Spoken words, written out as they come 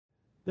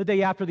The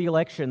day after the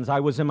elections, I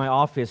was in my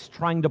office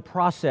trying to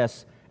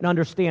process and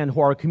understand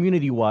who our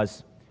community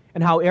was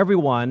and how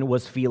everyone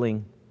was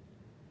feeling.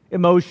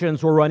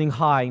 Emotions were running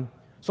high,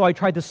 so I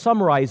tried to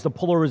summarize the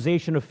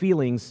polarization of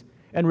feelings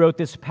and wrote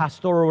this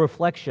pastoral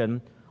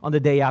reflection on the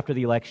day after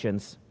the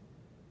elections.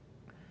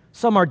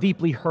 Some are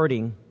deeply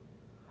hurting,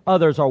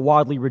 others are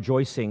wildly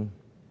rejoicing.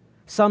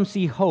 Some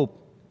see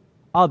hope,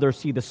 others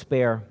see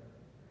despair.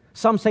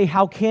 Some say,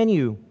 "How can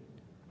you?"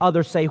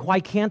 Others say, "Why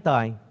can't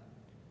I?"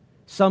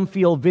 Some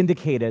feel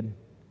vindicated,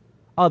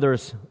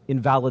 others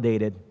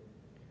invalidated.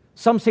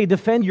 Some say,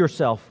 "Defend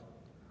yourself,"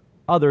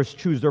 others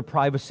choose their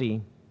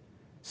privacy.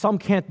 Some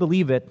can't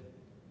believe it,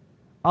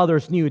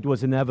 others knew it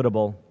was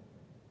inevitable.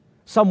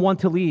 Some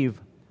want to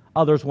leave,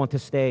 others want to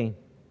stay.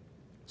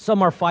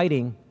 Some are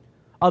fighting,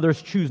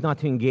 others choose not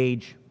to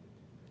engage.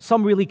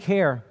 Some really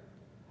care,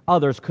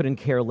 others couldn't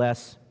care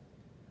less.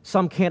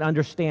 Some can't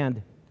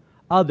understand,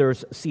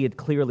 others see it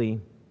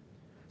clearly.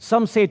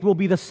 Some say it will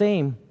be the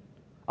same,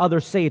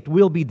 others say it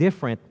will be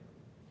different.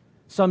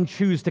 Some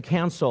choose to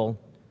cancel,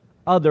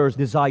 others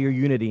desire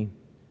unity.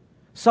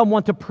 Some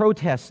want to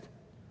protest,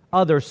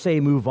 others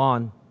say move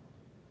on.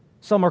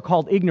 Some are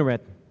called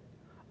ignorant,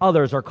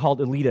 others are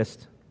called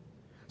elitist.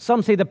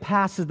 Some say the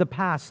past is the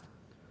past,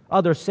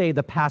 others say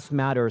the past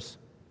matters.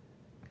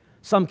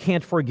 Some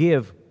can't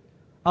forgive,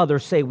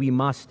 others say we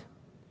must.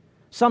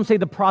 Some say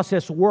the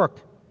process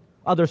worked,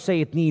 others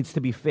say it needs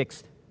to be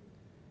fixed.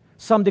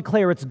 Some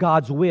declare it's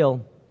God's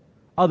will,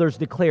 others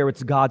declare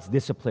it's God's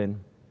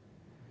discipline.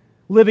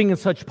 Living in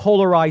such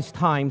polarized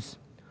times,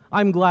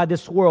 I'm glad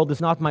this world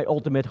is not my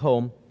ultimate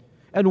home,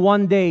 and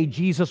one day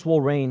Jesus will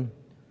reign.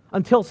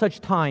 Until such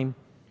time,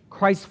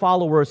 Christ's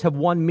followers have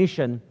one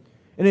mission,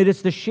 and it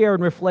is to share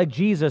and reflect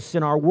Jesus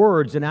in our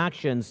words and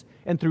actions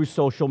and through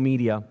social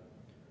media.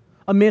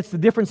 Amidst the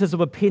differences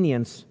of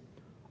opinions,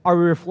 are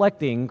we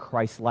reflecting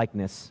Christ's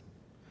likeness?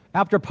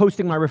 After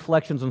posting my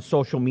reflections on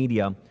social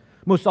media,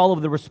 most all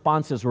of the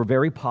responses were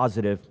very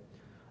positive.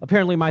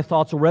 Apparently, my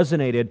thoughts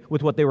resonated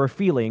with what they were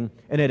feeling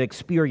and had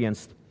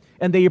experienced,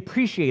 and they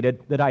appreciated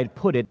that I had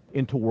put it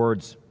into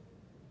words.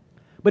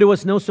 But it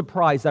was no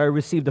surprise that I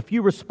received a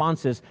few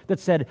responses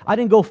that said I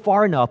didn't go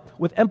far enough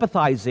with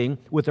empathizing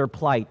with their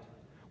plight,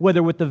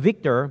 whether with the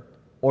victor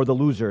or the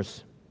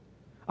losers.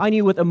 I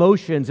knew with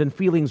emotions and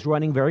feelings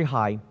running very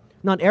high,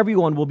 not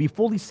everyone will be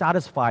fully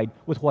satisfied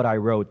with what I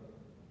wrote.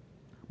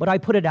 But I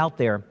put it out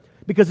there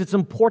because it's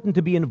important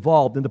to be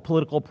involved in the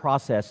political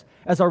process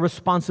as our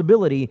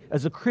responsibility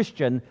as a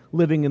Christian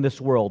living in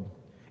this world,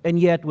 and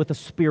yet with a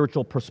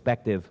spiritual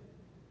perspective.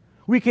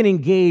 We can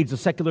engage the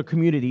secular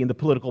community in the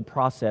political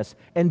process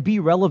and be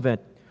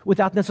relevant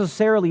without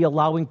necessarily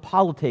allowing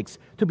politics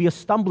to be a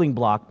stumbling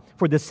block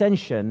for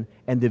dissension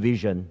and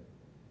division.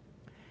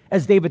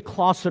 As David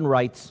Clausen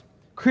writes,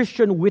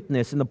 Christian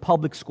witness in the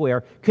public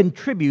square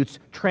contributes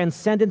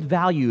transcendent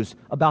values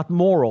about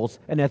morals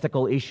and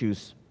ethical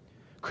issues.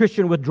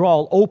 Christian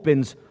withdrawal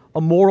opens a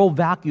moral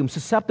vacuum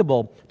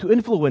susceptible to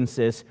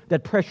influences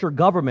that pressure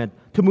government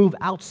to move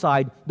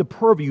outside the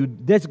purview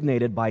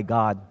designated by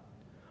God.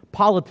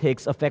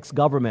 Politics affects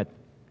government,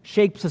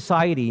 shapes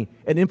society,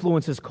 and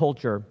influences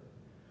culture.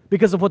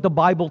 Because of what the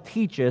Bible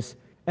teaches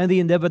and the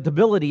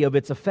inevitability of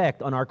its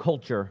effect on our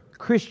culture,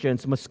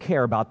 Christians must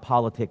care about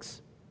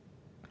politics.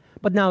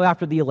 But now,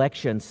 after the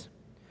elections,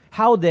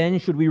 how then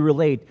should we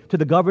relate to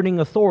the governing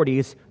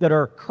authorities that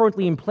are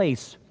currently in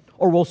place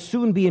or will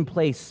soon be in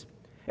place,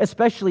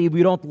 especially if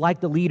we don't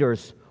like the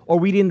leaders or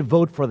we didn't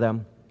vote for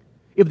them?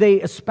 If they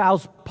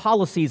espouse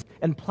policies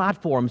and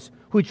platforms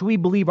which we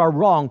believe are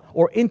wrong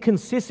or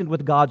inconsistent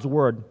with God's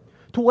word,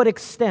 to what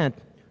extent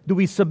do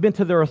we submit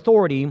to their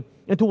authority,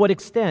 and to what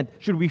extent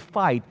should we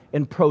fight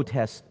and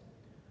protest?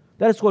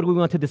 That is what we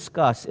want to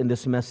discuss in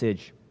this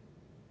message.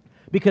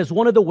 Because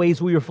one of the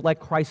ways we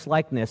reflect Christ's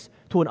likeness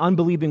to an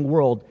unbelieving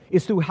world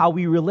is through how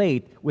we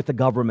relate with the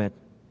government.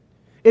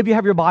 If you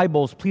have your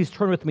Bibles, please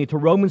turn with me to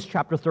Romans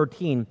chapter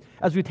 13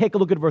 as we take a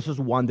look at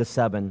verses 1 to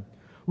 7.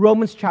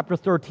 Romans chapter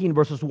 13,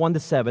 verses 1 to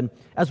 7,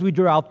 as we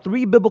draw out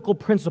three biblical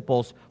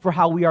principles for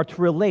how we are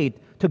to relate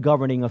to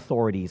governing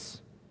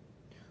authorities.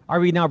 I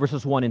read now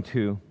verses 1 and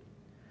 2.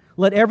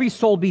 Let every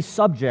soul be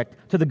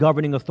subject to the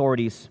governing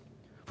authorities,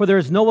 for there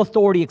is no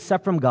authority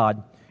except from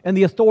God, and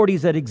the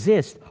authorities that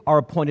exist are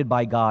appointed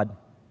by God.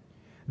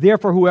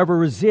 Therefore, whoever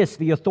resists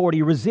the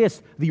authority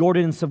resists the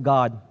ordinance of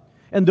God,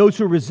 and those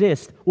who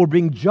resist will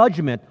bring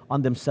judgment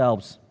on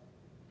themselves.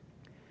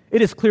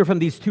 It is clear from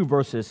these two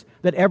verses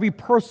that every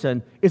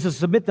person is to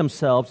submit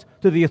themselves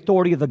to the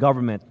authority of the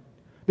government,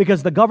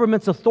 because the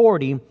government's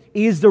authority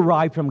is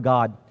derived from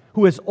God,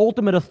 who has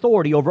ultimate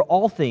authority over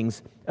all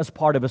things as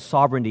part of His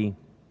sovereignty.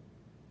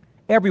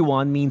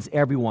 Everyone means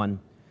everyone,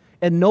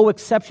 and no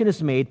exception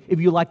is made if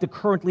you like the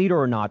current leader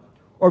or not,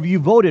 or if you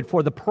voted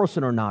for the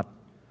person or not.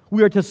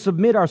 We are to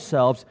submit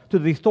ourselves to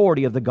the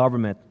authority of the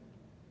government.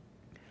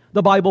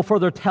 The Bible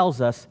further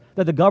tells us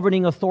that the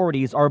governing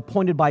authorities are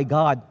appointed by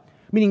God,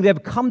 meaning they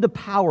have come to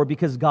power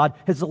because God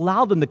has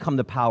allowed them to come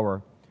to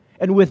power.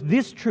 And with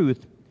this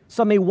truth,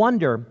 some may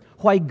wonder,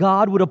 why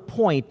God would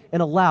appoint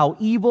and allow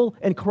evil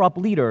and corrupt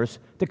leaders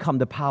to come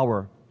to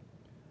power.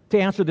 To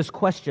answer this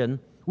question,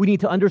 we need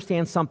to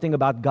understand something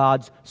about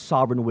God's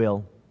sovereign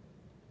will.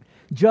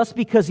 Just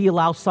because He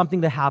allows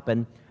something to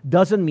happen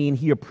doesn't mean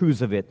He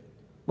approves of it.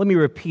 Let me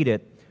repeat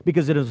it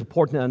because it is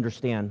important to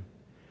understand.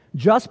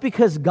 Just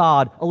because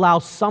God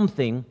allows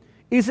something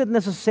isn't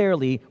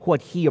necessarily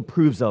what He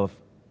approves of.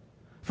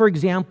 For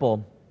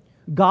example,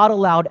 God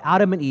allowed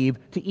Adam and Eve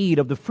to eat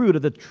of the fruit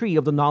of the tree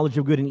of the knowledge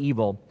of good and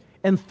evil,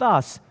 and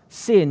thus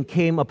sin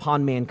came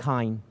upon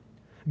mankind.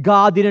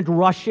 God didn't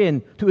rush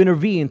in to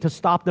intervene to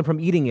stop them from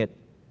eating it,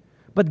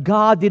 but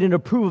God didn't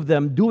approve of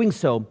them doing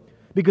so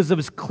because of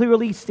His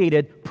clearly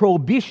stated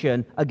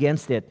prohibition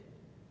against it.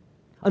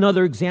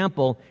 Another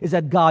example is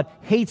that God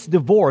hates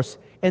divorce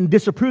and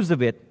disapproves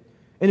of it,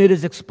 and it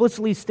is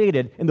explicitly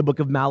stated in the book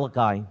of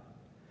Malachi.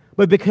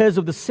 But because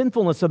of the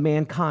sinfulness of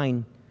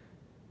mankind,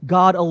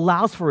 God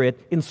allows for it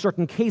in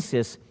certain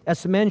cases,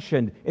 as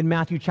mentioned in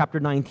Matthew chapter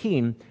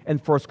 19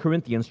 and 1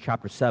 Corinthians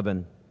chapter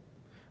 7.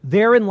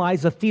 Therein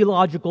lies a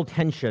theological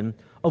tension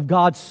of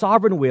God's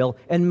sovereign will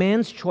and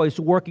man's choice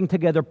working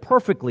together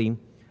perfectly,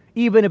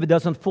 even if it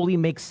doesn't fully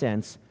make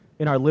sense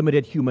in our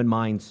limited human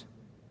minds.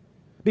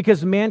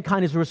 Because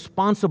mankind is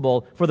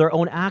responsible for their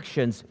own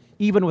actions,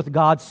 even with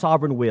God's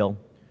sovereign will,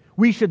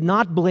 we should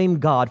not blame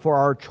God for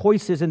our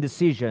choices and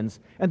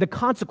decisions and the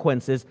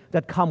consequences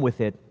that come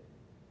with it.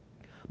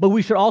 But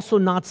we should also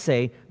not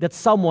say that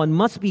someone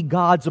must be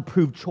God's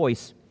approved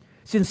choice,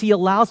 since He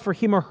allows for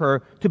him or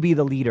her to be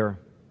the leader.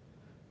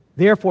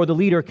 Therefore, the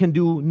leader can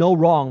do no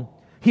wrong.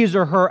 His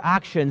or her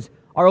actions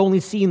are only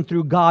seen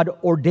through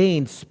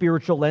God-ordained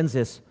spiritual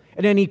lenses,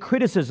 and any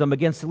criticism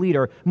against the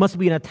leader must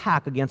be an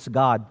attack against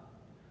God.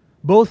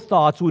 Both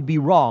thoughts would be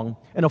wrong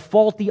and a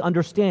faulty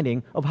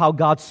understanding of how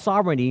God's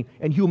sovereignty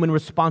and human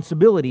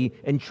responsibility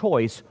and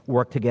choice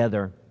work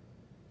together.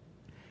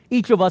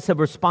 Each of us have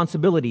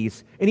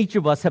responsibilities, and each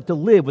of us have to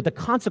live with the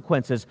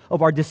consequences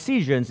of our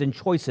decisions and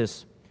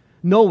choices,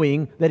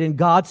 knowing that in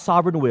God's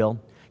sovereign will,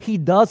 He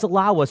does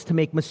allow us to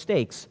make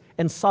mistakes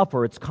and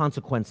suffer its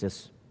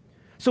consequences.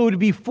 So it would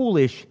be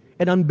foolish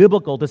and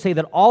unbiblical to say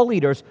that all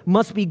leaders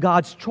must be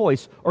God's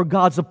choice or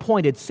God's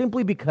appointed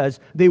simply because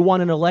they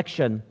won an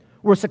election,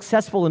 were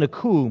successful in a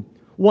coup,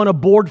 won a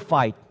board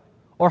fight,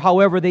 or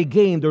however they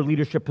gained their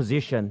leadership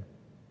position.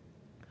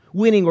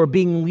 Winning or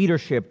being in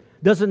leadership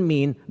doesn't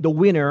mean the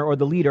winner or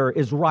the leader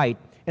is right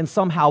and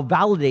somehow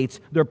validates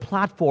their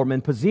platform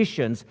and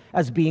positions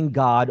as being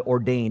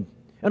God-ordained.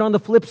 And on the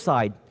flip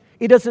side,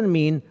 it doesn't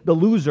mean the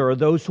loser or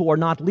those who are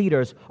not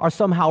leaders are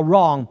somehow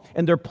wrong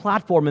and their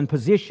platform and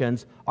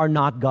positions are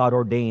not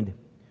God-ordained.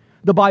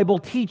 The Bible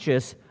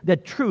teaches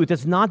that truth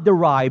is not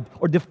derived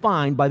or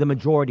defined by the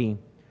majority.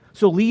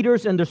 So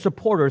leaders and their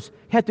supporters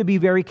have to be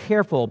very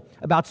careful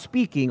about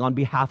speaking on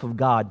behalf of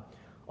God,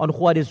 on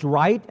what is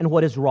right and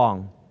what is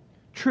wrong.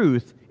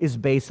 Truth is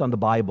based on the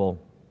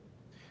Bible.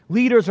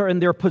 Leaders are in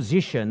their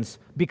positions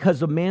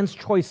because of man's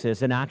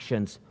choices and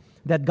actions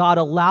that God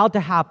allowed to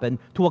happen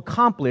to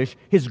accomplish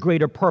His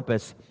greater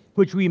purpose,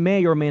 which we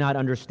may or may not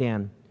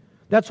understand.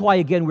 That's why,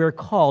 again, we're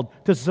called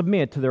to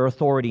submit to their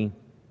authority.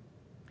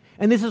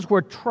 And this is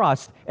where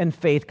trust and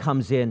faith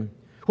comes in,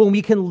 when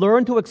we can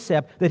learn to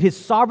accept that His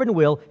sovereign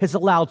will has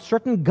allowed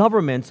certain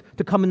governments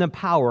to come into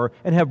power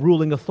and have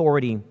ruling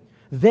authority.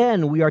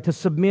 Then we are to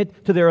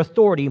submit to their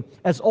authority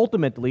as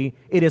ultimately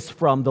it is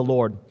from the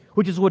Lord,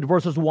 which is what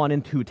verses 1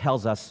 and 2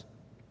 tells us.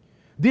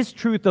 This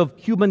truth of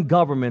human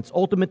governments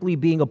ultimately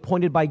being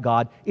appointed by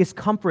God is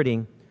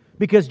comforting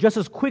because just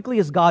as quickly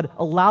as God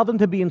allowed them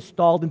to be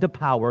installed into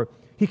power,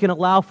 He can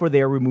allow for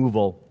their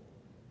removal.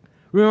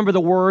 Remember the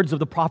words of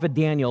the prophet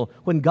Daniel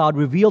when God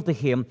revealed to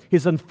him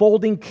His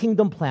unfolding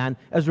kingdom plan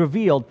as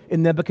revealed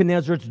in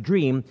Nebuchadnezzar's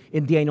dream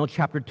in Daniel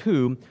chapter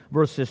 2,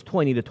 verses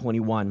 20 to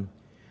 21.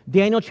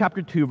 Daniel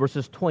chapter 2,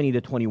 verses 20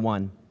 to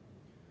 21.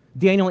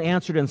 Daniel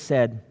answered and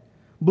said,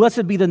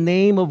 "Blessed be the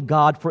name of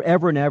God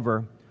forever and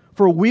ever,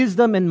 for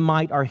wisdom and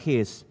might are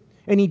His,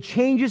 and He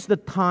changes the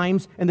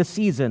times and the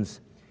seasons.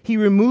 He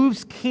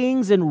removes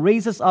kings and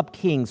raises up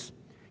kings.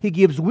 He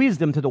gives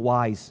wisdom to the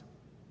wise."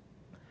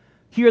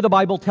 Here the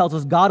Bible tells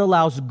us God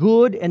allows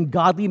good and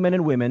godly men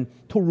and women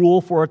to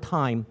rule for a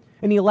time,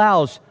 and He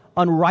allows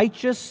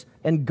unrighteous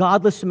and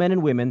godless men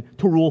and women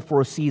to rule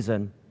for a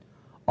season.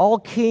 All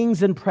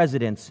kings and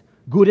presidents,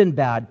 good and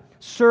bad,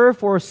 serve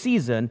for a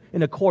season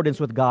in accordance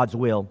with God's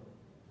will.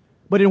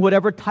 But in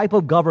whatever type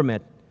of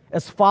government,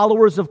 as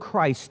followers of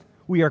Christ,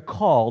 we are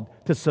called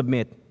to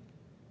submit.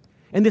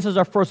 And this is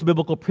our first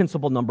biblical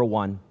principle, number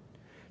 1.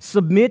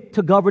 Submit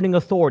to governing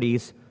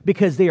authorities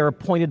because they are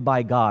appointed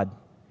by God.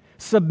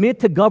 Submit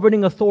to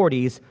governing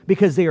authorities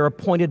because they are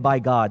appointed by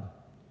God.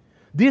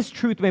 This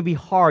truth may be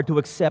hard to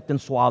accept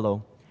and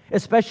swallow,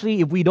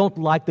 especially if we don't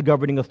like the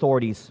governing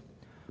authorities.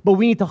 But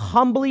we need to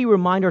humbly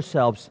remind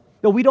ourselves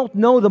that we don't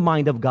know the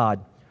mind of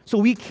God, so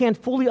we can't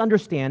fully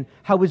understand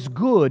how His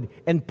good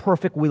and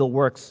perfect will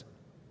works.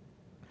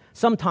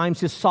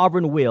 Sometimes His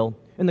sovereign will,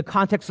 in the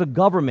context of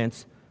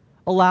governments,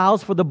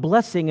 allows for the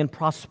blessing and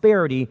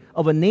prosperity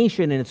of a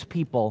nation and its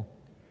people.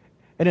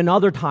 And in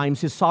other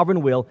times, His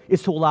sovereign will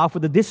is to allow for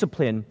the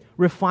discipline,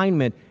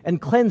 refinement,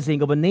 and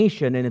cleansing of a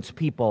nation and its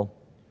people.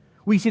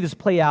 We see this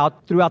play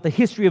out throughout the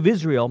history of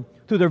Israel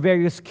through their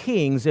various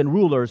kings and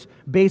rulers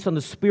based on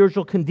the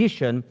spiritual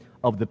condition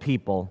of the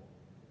people.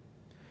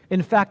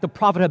 In fact, the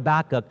prophet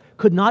Habakkuk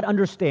could not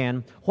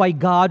understand why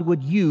God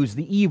would use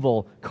the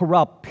evil,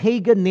 corrupt,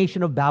 pagan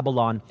nation of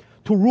Babylon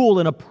to rule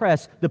and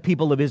oppress the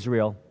people of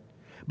Israel.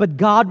 But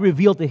God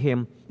revealed to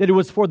him that it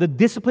was for the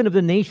discipline of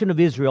the nation of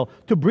Israel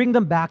to bring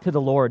them back to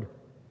the Lord.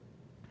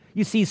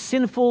 You see,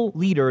 sinful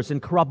leaders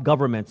and corrupt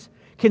governments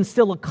can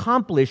still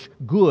accomplish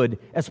good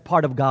as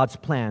part of God's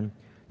plan.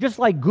 Just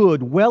like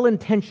good,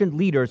 well-intentioned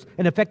leaders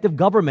and effective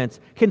governments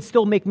can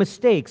still make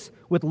mistakes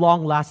with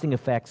long-lasting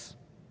effects.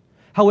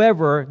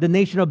 However, the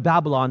nation of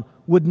Babylon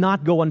would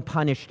not go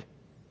unpunished.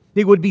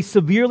 They would be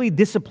severely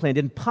disciplined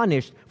and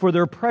punished for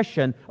their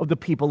oppression of the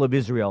people of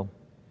Israel.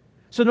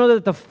 So know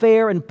that the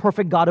fair and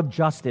perfect God of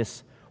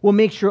justice will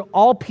make sure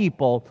all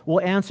people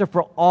will answer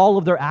for all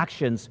of their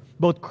actions,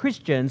 both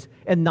Christians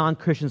and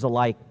non-Christians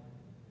alike.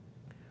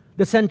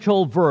 The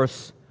central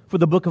verse for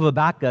the book of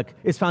Habakkuk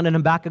is found in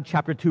Habakkuk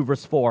chapter 2,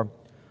 verse 4.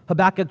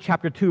 Habakkuk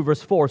chapter 2,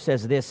 verse 4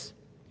 says this,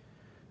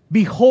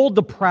 "Behold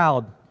the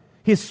proud,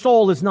 his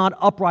soul is not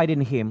upright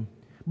in him,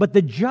 but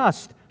the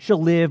just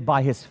shall live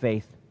by his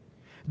faith."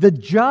 The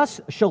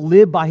just shall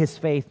live by his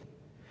faith.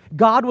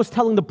 God was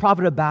telling the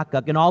prophet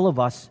Habakkuk and all of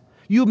us,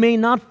 you may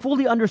not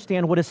fully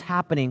understand what is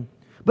happening,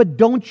 but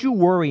don't you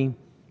worry.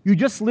 You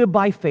just live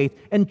by faith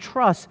and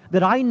trust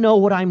that I know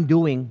what I'm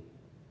doing.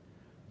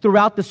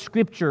 Throughout the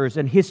scriptures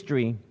and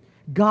history,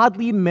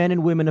 godly men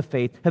and women of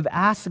faith have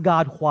asked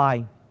God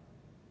why.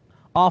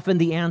 Often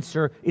the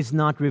answer is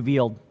not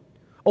revealed.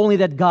 Only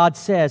that God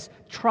says,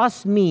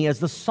 trust me as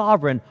the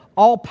sovereign,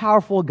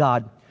 all-powerful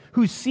God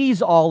who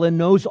sees all and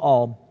knows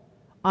all.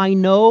 I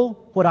know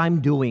what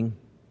I'm doing.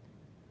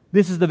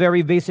 This is the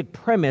very basic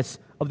premise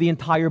of the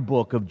entire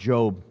book of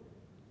Job.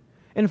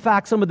 In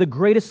fact, some of the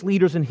greatest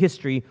leaders in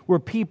history were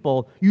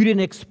people you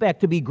didn't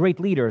expect to be great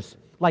leaders,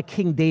 like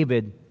King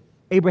David,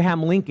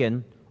 Abraham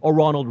Lincoln, or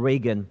Ronald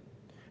Reagan.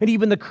 And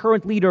even the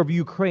current leader of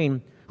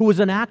Ukraine, who was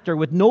an actor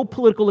with no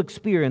political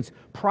experience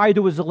prior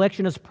to his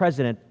election as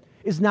president,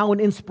 is now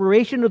an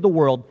inspiration to the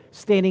world,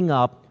 standing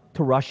up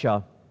to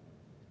Russia.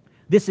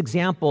 This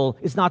example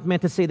is not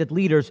meant to say that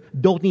leaders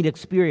don't need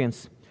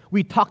experience.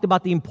 We talked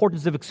about the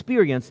importance of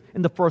experience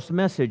in the first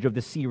message of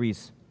this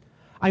series.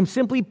 I'm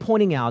simply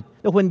pointing out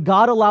that when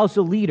God allows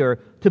a leader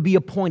to be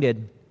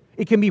appointed,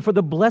 it can be for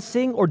the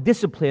blessing or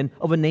discipline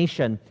of a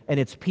nation and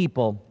its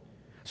people.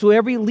 So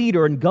every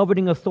leader and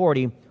governing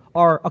authority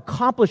are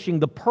accomplishing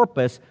the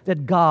purpose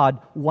that God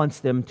wants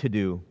them to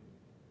do.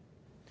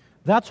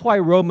 That's why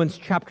Romans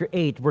chapter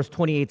 8, verse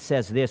 28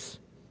 says this.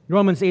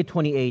 Romans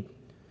 8:28.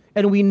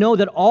 "And we know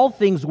that all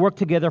things work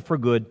together for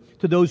good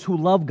to those who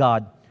love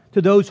God,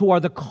 to those who are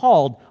the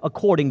called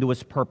according to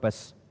His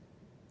purpose."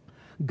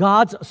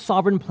 God's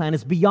sovereign plan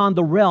is beyond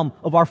the realm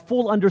of our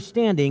full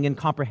understanding and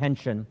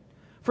comprehension.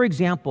 For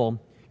example,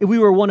 if we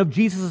were one of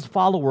Jesus'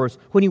 followers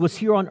when He was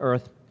here on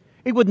earth,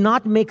 it would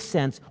not make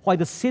sense why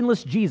the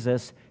sinless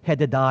Jesus had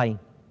to die.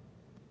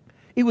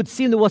 It would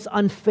seem to us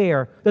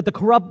unfair that the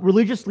corrupt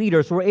religious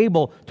leaders were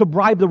able to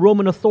bribe the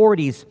Roman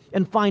authorities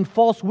and find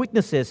false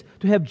witnesses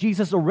to have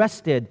Jesus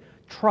arrested,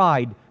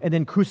 tried, and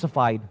then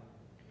crucified.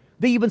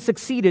 They even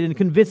succeeded in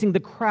convincing the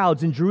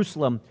crowds in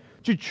Jerusalem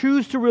to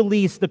choose to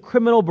release the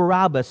criminal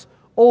Barabbas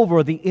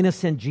over the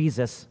innocent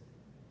Jesus.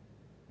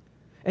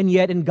 And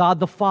yet, in God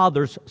the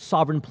Father's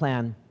sovereign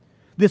plan,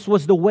 this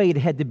was the way it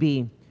had to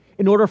be,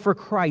 in order for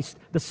Christ,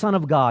 the Son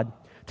of God,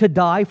 to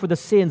die for the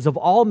sins of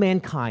all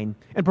mankind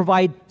and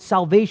provide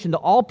salvation to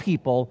all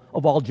people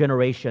of all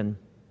generation.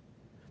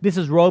 This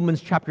is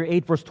Romans chapter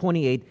 8, verse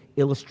 28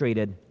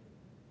 illustrated.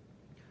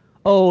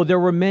 Oh, there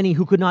were many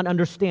who could not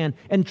understand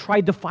and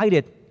tried to fight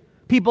it.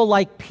 People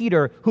like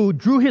Peter, who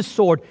drew his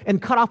sword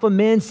and cut off a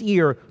man's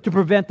ear to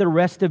prevent the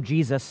arrest of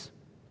Jesus.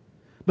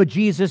 But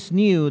Jesus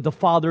knew the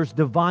Father's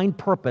divine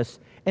purpose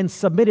and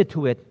submitted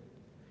to it.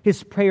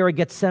 His prayer at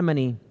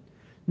Gethsemane,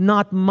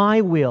 "Not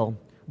my will,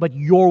 but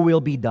your will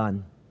be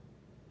done."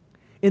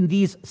 In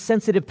these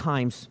sensitive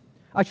times,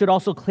 I should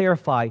also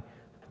clarify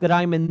that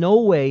I am in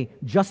no way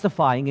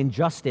justifying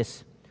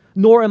injustice,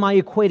 nor am I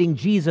equating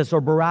Jesus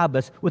or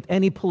Barabbas with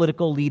any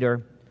political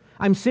leader.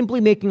 I'm simply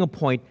making a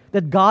point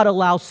that God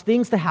allows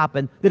things to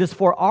happen that is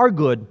for our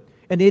good,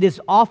 and it is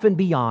often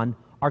beyond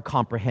our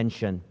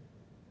comprehension.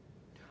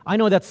 I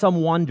know that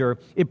some wonder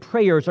if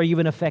prayers are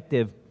even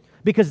effective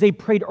because they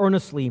prayed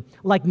earnestly,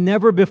 like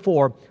never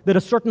before, that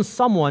a certain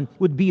someone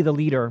would be the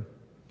leader.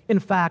 In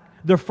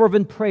fact, their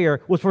fervent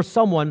prayer was for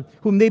someone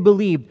whom they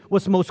believed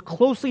was most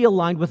closely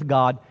aligned with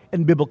God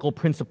and biblical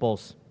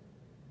principles.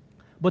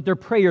 But their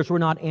prayers were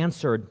not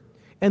answered,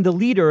 and the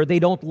leader they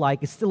don't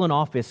like is still in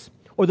office,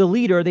 or the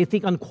leader they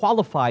think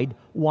unqualified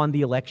won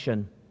the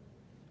election.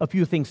 A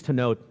few things to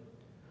note.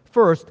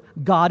 First,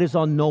 God is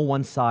on no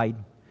one side.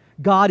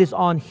 God is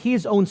on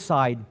His own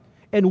side,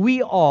 and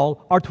we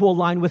all are to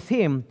align with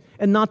Him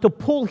and not to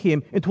pull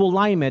Him into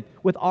alignment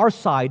with our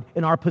side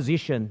and our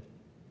position.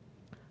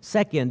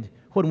 Second,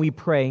 when we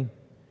pray,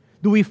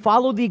 do we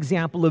follow the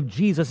example of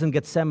Jesus in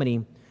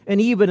Gethsemane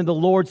and even in the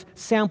Lord's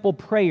sample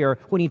prayer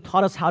when He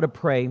taught us how to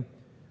pray?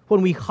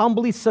 When we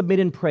humbly submit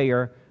in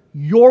prayer,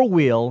 your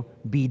will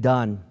be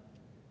done.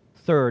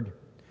 Third,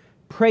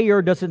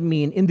 prayer doesn't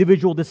mean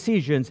individual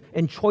decisions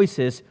and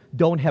choices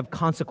don't have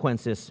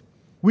consequences.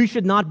 We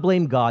should not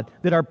blame God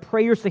that our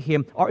prayers to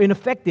Him are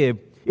ineffective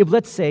if,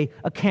 let's say,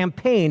 a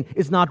campaign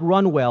is not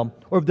run well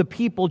or if the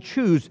people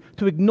choose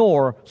to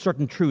ignore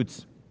certain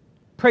truths.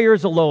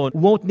 Prayers alone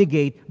won't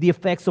negate the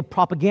effects of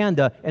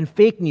propaganda and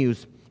fake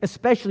news,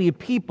 especially if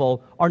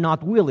people are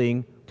not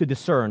willing to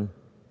discern.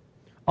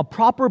 A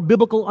proper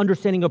biblical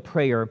understanding of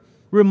prayer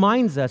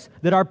reminds us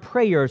that our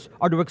prayers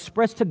are to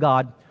express to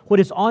God what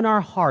is on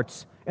our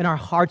hearts and our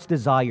heart's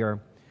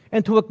desire,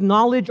 and to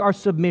acknowledge our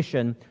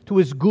submission to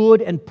His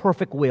good and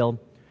perfect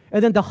will,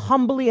 and then to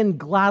humbly and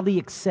gladly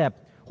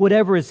accept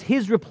whatever is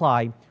His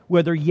reply,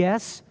 whether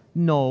yes,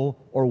 no,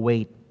 or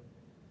wait.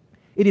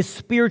 It is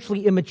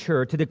spiritually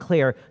immature to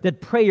declare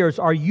that prayers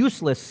are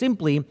useless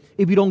simply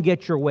if you don't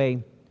get your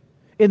way.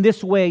 In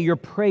this way, your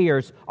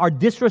prayers are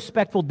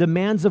disrespectful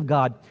demands of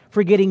God,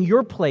 forgetting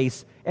your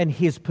place and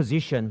His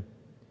position.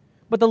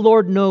 But the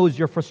Lord knows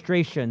your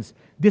frustrations,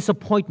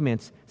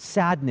 disappointments,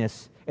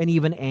 sadness, and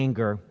even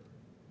anger.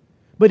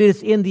 But it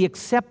is in the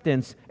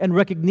acceptance and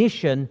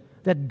recognition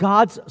that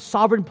God's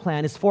sovereign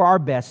plan is for our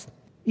best,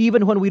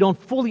 even when we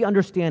don't fully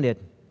understand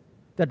it,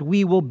 that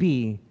we will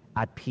be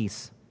at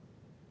peace.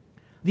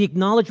 The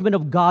acknowledgement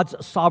of God's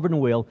sovereign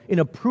will in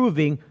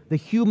approving the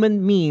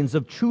human means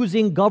of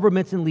choosing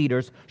governments and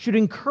leaders should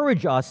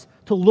encourage us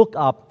to look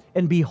up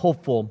and be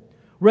hopeful,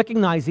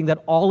 recognizing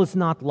that all is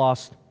not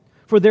lost.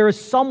 For there is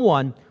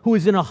someone who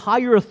is in a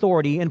higher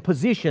authority and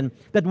position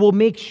that will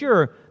make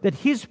sure that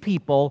His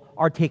people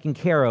are taken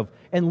care of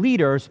and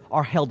leaders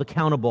are held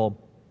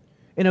accountable.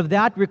 And if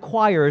that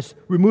requires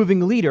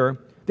removing a leader,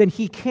 then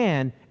He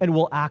can and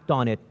will act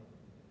on it.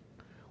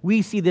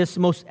 We see this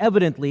most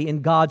evidently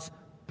in God's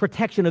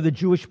protection of the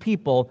Jewish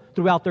people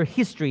throughout their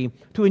history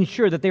to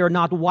ensure that they are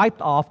not wiped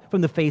off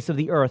from the face of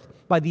the earth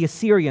by the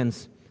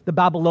Assyrians, the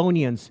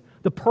Babylonians,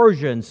 the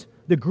Persians,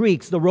 the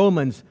Greeks, the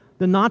Romans,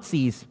 the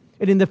Nazis,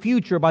 and in the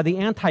future by the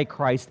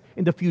Antichrist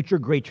in the future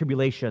Great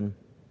Tribulation.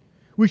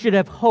 We should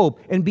have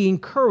hope and be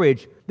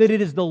encouraged that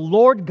it is the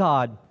Lord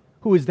God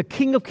who is the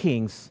King of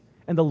Kings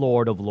and the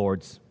Lord of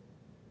Lords.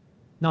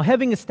 Now,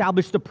 having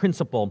established the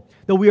principle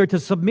that we are to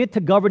submit to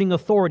governing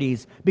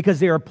authorities because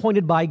they are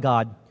appointed by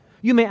God,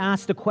 you may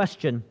ask the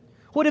question,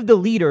 what if the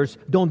leaders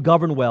don't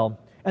govern well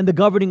and the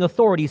governing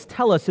authorities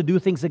tell us to do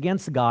things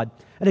against God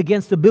and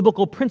against the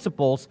biblical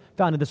principles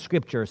found in the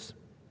Scriptures?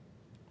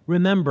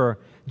 Remember,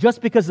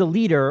 just because a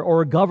leader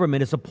or a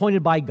government is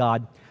appointed by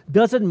God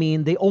doesn't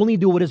mean they only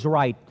do what is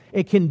right.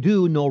 It can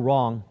do no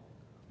wrong.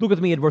 Look with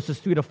me at verses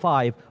 3 to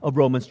 5 of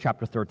Romans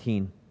chapter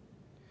 13.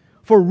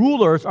 For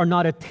rulers are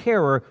not a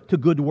terror to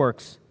good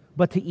works,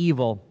 but to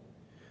evil.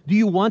 Do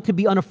you want to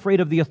be unafraid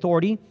of the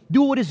authority?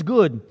 Do what is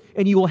good,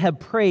 and you will have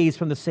praise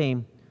from the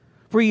same.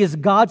 For he is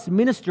God's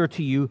minister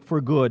to you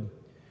for good.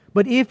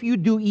 But if you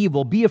do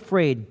evil, be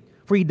afraid,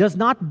 for he does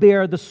not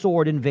bear the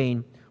sword in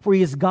vain. For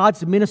he is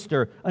God's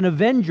minister, an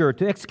avenger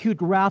to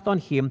execute wrath on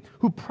him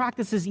who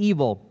practices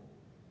evil.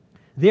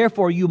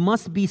 Therefore you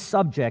must be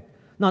subject,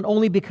 not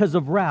only because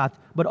of wrath,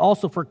 but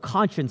also for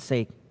conscience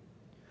sake.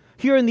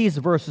 Here in these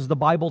verses, the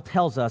Bible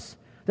tells us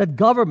that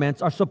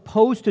governments are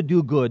supposed to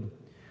do good.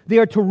 They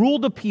are to rule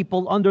the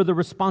people under the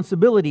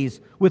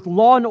responsibilities with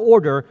law and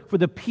order for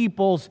the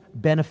people's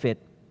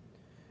benefit.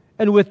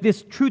 And with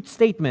this truth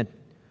statement,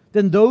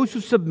 then those who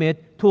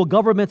submit to a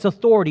government's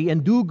authority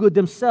and do good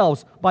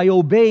themselves by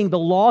obeying the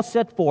law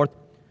set forth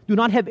do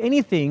not have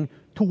anything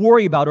to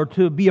worry about or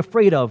to be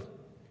afraid of,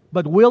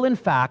 but will in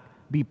fact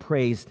be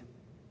praised.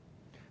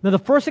 Now, the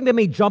first thing that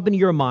may jump into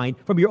your mind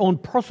from your own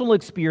personal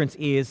experience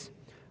is,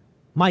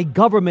 my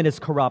government is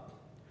corrupt.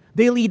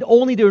 They lead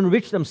only to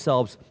enrich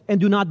themselves and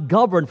do not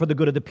govern for the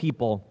good of the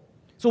people.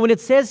 So when it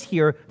says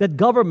here that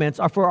governments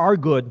are for our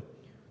good,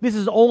 this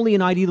is only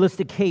an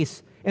idealistic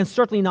case and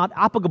certainly not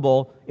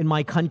applicable in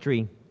my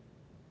country.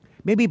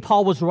 Maybe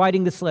Paul was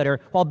writing this letter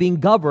while being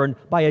governed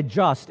by a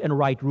just and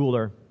right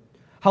ruler.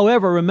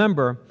 However,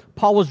 remember,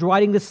 Paul was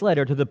writing this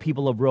letter to the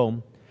people of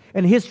Rome.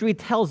 And history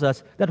tells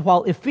us that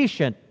while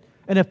efficient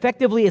and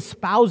effectively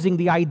espousing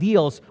the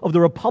ideals of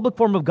the republic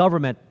form of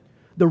government,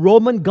 the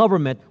Roman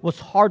government was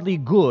hardly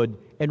good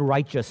and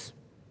righteous.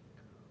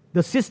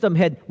 The system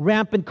had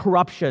rampant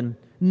corruption,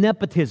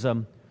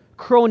 nepotism,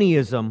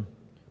 cronyism,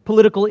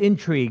 political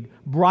intrigue,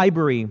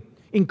 bribery,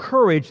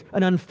 encouraged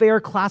an unfair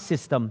class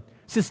system,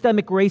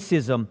 systemic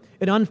racism,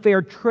 and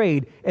unfair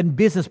trade and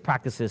business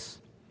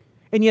practices.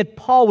 And yet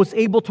Paul was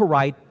able to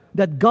write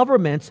that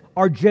governments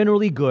are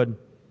generally good,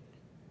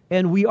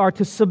 and we are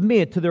to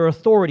submit to their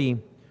authority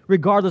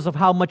regardless of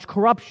how much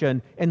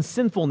corruption and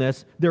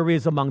sinfulness there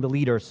is among the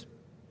leaders.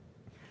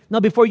 Now,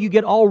 before you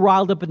get all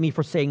riled up at me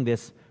for saying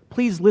this,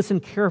 please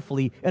listen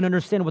carefully and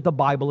understand what the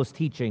Bible is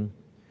teaching.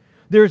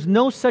 There is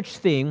no such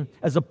thing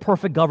as a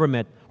perfect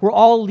government where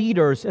all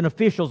leaders and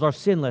officials are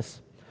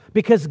sinless.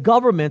 Because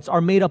governments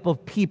are made up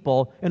of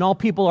people, and all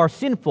people are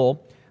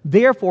sinful,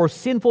 therefore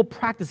sinful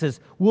practices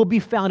will be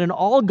found in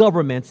all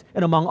governments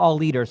and among all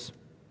leaders.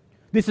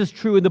 This is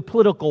true in the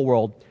political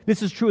world.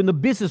 This is true in the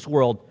business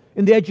world,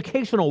 in the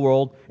educational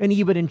world, and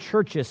even in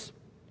churches.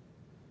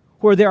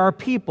 Where there are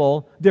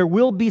people, there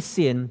will be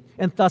sin,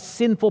 and thus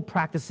sinful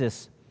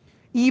practices.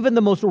 Even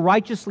the most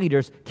righteous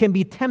leaders can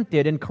be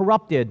tempted and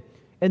corrupted,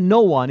 and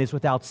no one is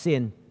without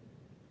sin.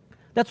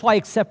 That's why,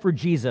 except for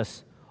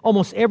Jesus,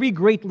 almost every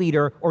great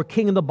leader or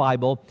king in the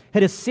Bible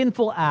had a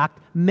sinful act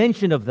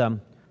mentioned of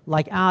them,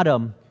 like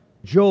Adam,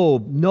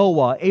 Job,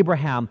 Noah,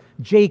 Abraham,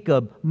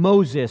 Jacob,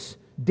 Moses,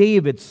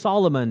 David,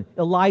 Solomon,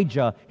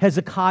 Elijah,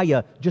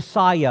 Hezekiah,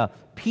 Josiah,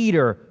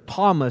 Peter,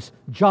 Thomas,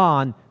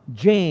 John,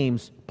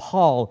 James,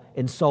 Paul,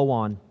 and so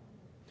on.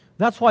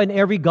 That's why in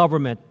every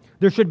government,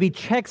 there should be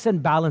checks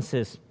and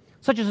balances,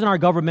 such as in our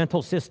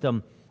governmental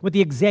system, with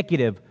the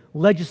executive,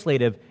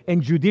 legislative,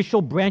 and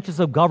judicial branches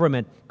of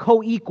government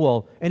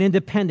co-equal and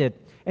independent,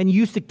 and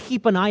used to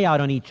keep an eye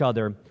out on each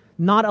other,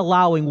 not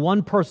allowing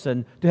one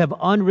person to have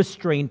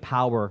unrestrained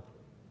power.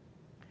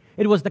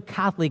 It was the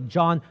Catholic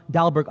John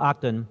Dalberg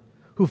Acton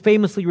who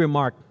famously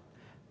remarked,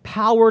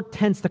 "Power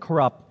tends to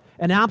corrupt,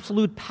 and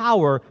absolute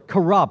power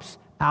corrupts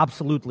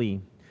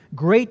absolutely.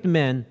 Great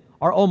men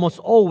are almost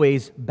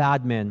always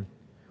bad men,"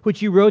 which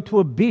he wrote to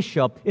a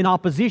bishop in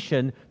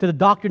opposition to the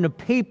doctrine of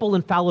papal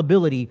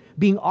infallibility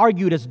being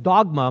argued as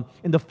dogma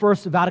in the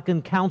First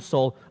Vatican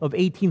Council of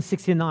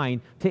 1869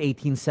 to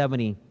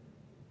 1870.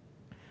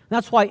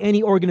 That's why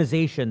any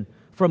organization,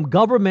 from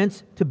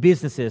governments to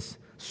businesses,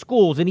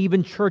 schools, and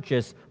even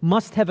churches,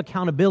 must have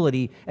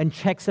accountability and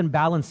checks and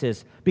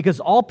balances, because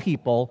all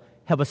people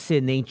have a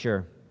sin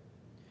nature.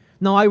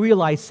 Now, I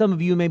realize some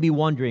of you may be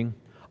wondering,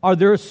 are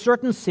there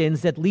certain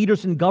sins that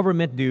leaders in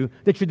government do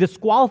that should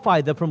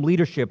disqualify them from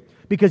leadership?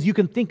 Because you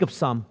can think of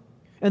some.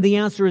 And the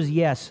answer is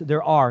yes,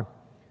 there are.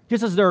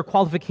 Just as there are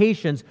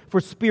qualifications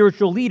for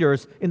spiritual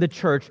leaders in the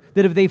church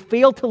that if they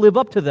fail to live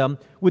up to them,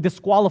 would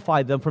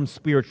disqualify them from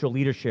spiritual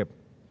leadership.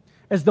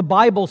 As the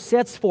Bible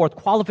sets forth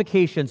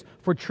qualifications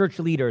for church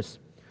leaders,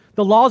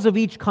 the laws of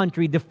each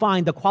country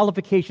define the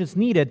qualifications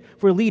needed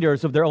for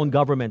leaders of their own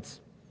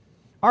governments.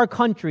 Our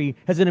country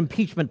has an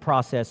impeachment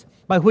process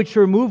by which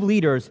to remove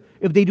leaders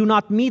if they do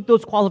not meet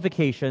those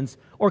qualifications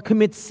or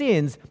commit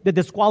sins that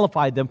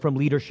disqualify them from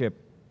leadership.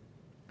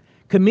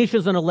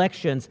 Commissions on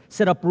elections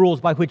set up rules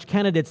by which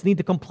candidates need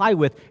to comply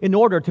with in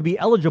order to be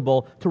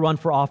eligible to run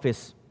for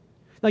office.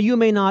 Now, you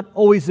may not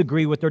always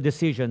agree with their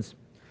decisions,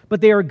 but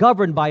they are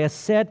governed by a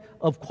set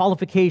of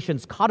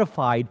qualifications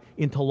codified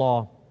into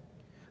law.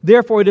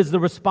 Therefore, it is the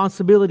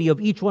responsibility of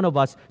each one of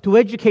us to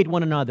educate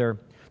one another,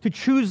 to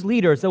choose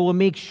leaders that will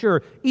make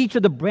sure each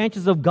of the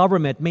branches of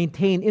government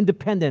maintain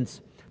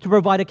independence, to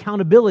provide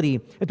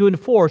accountability, and to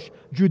enforce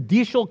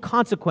judicial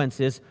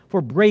consequences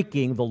for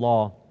breaking the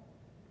law.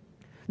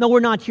 Now, we're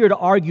not here to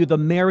argue the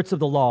merits of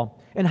the law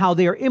and how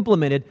they are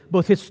implemented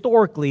both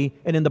historically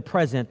and in the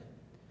present.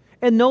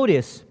 And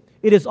notice,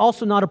 it is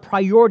also not a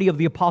priority of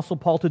the Apostle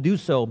Paul to do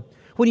so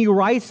when he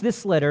writes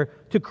this letter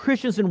to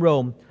Christians in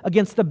Rome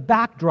against the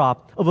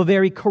backdrop of a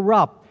very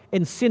corrupt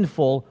and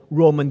sinful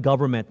Roman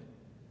government.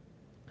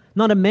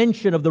 Not a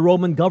mention of the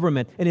Roman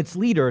government and its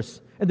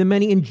leaders and the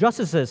many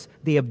injustices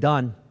they have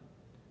done.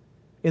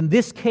 In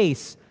this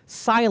case,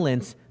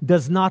 silence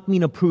does not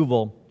mean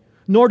approval,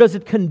 nor does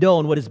it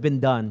condone what has been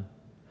done.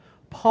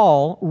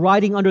 Paul,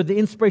 writing under the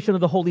inspiration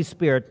of the Holy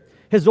Spirit,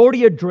 has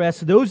already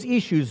addressed those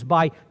issues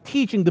by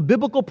teaching the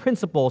biblical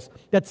principles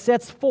that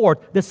sets forth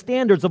the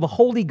standards of a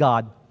holy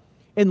God,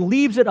 and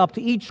leaves it up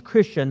to each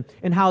Christian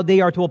in how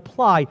they are to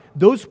apply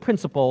those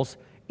principles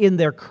in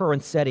their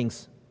current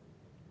settings.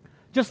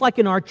 Just like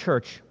in our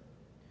church,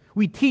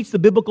 we teach the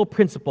biblical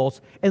principles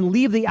and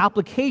leave the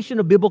application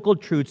of biblical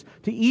truths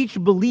to each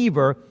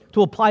believer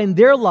to apply in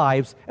their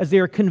lives as they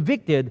are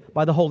convicted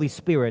by the Holy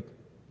Spirit.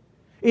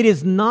 It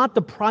is not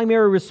the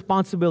primary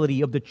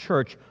responsibility of the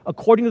church,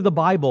 according to the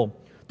Bible,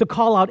 to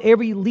call out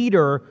every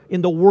leader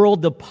in the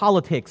world of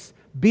politics,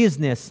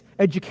 business,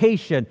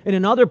 education, and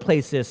in other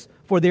places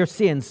for their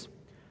sins,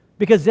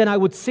 because then I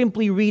would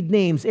simply read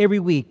names every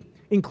week,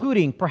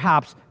 including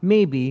perhaps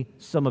maybe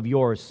some of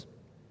yours.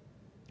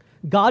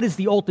 God is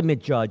the ultimate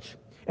judge,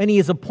 and He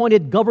has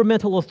appointed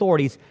governmental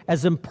authorities,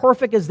 as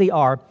imperfect as they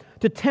are,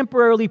 to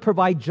temporarily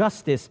provide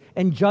justice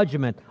and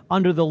judgment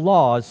under the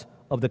laws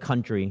of the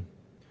country.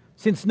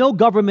 Since no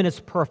government is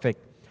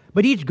perfect,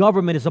 but each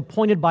government is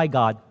appointed by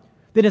God,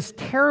 then as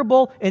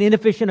terrible and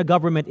inefficient a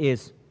government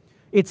is,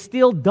 it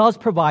still does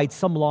provide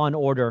some law and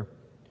order.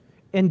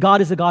 And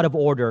God is a God of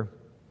order.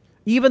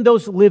 Even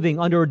those living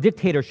under a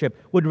dictatorship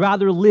would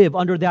rather live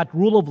under that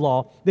rule of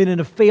law than in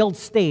a failed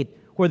state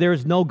where there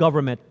is no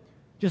government.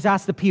 Just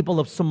ask the people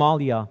of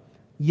Somalia,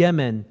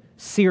 Yemen,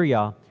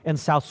 Syria, and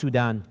South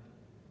Sudan.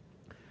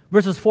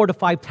 Verses 4 to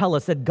 5 tell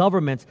us that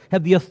governments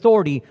have the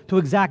authority to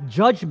exact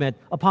judgment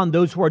upon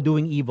those who are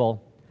doing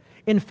evil.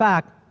 In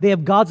fact, they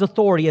have God's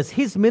authority as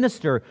His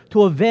minister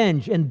to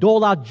avenge and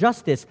dole out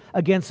justice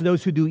against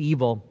those who do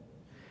evil.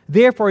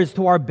 Therefore, it is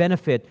to our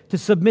benefit to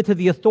submit to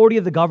the authority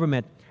of the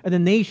government and the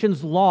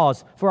nation's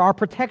laws for our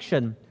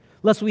protection,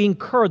 lest we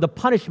incur the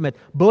punishment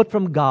both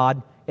from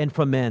God and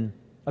from men,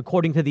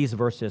 according to these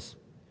verses.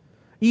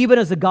 Even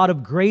as a God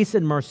of grace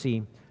and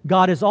mercy,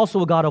 God is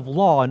also a God of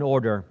law and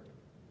order.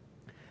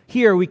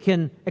 Here we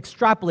can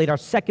extrapolate our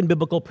second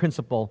biblical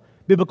principle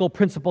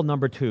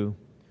number 2.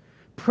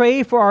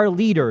 Pray for our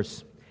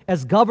leaders,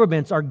 as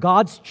governments are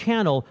God's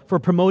channel for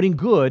promoting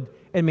good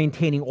and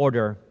maintaining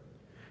order.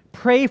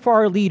 Pray for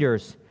our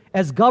leaders,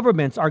 as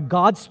governments are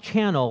God's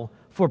channel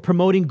for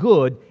promoting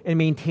good and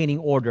maintaining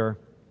order.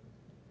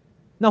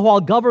 Now,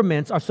 while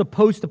governments are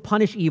supposed to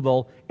punish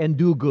evil and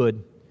do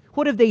good,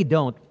 what if they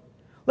don't?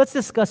 Let's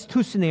discuss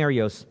 2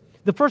 scenarios.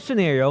 The first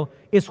scenario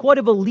is, what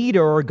if a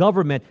leader or a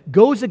government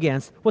goes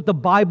against what the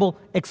Bible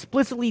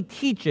explicitly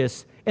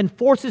teaches and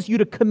forces you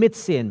to commit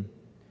sin?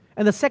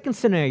 And the second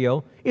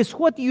scenario is,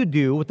 what do you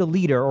do with a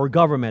leader or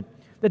government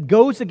that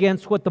goes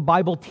against what the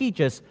Bible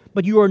teaches,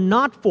 but you are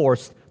not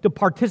forced to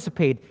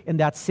participate in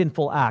that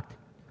sinful act?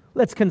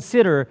 Let's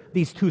consider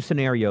these 2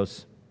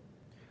 scenarios.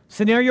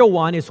 Scenario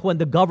 1 is when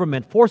the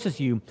government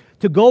forces you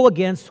to go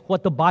against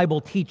what the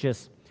Bible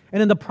teaches,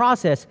 and in the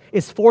process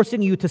is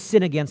forcing you to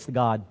sin against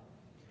God.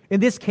 In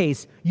this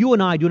case, you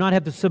and I do not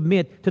have to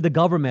submit to the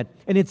government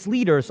and its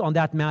leaders on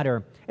that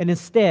matter, and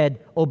instead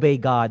obey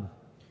God.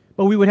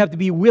 But we would have to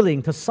be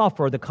willing to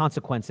suffer the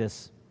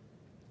consequences.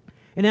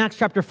 In Acts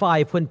chapter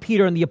 5, when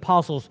Peter and the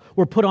apostles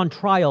were put on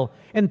trial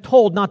and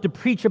told not to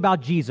preach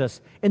about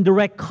Jesus in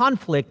direct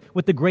conflict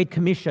with the Great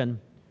Commission,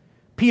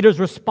 Peter's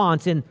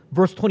response in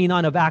verse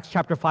 29 of Acts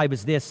chapter 5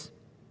 is this: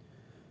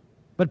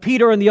 "But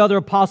Peter and the other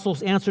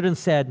apostles answered and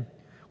said,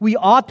 'We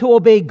ought to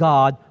obey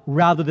God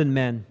rather than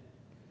men.'"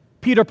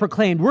 Peter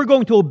proclaimed, "We're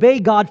going to obey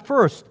God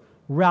first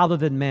rather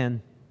than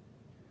men."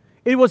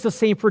 It was the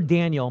same for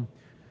Daniel,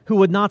 who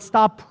would not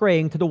stop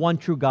praying to the one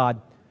true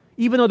God,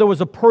 even though there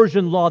was a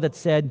Persian law that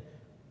said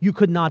you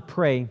could not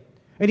pray,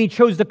 and he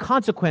chose the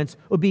consequence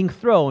of being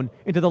thrown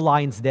into the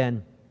lion's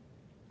den.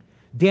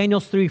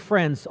 Daniel's 3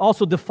 friends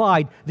also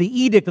defied the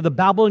edict of the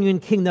Babylonian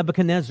king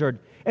Nebuchadnezzar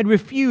and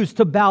refused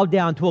to bow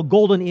down to a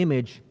golden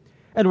image,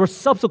 and were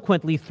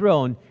subsequently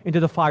thrown into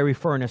the fiery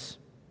furnace.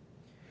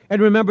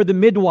 And remember the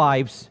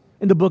midwives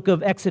in the book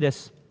of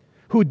Exodus,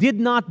 who did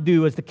not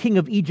do as the king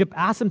of Egypt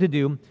asked them to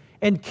do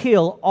and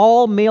kill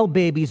all male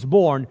babies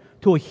born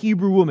to a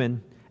Hebrew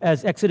woman,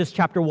 as Exodus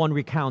chapter 1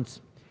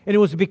 recounts. And it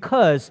was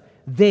because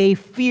they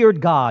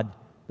feared God,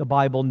 the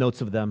Bible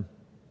notes of them.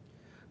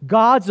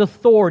 God's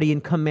authority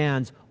and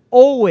commands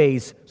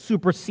always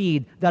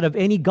supersede that of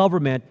any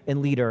government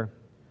and leader.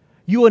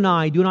 You and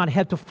I do not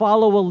have to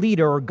follow a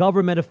leader or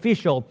government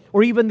official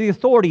or even the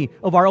authority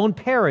of our own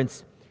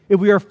parents if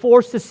we are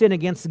forced to sin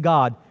against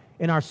God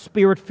in our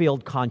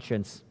spirit-filled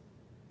conscience.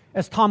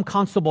 As Tom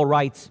Constable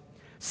writes,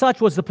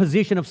 such was the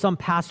position of some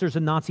pastors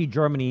in Nazi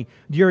Germany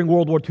during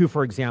World War II,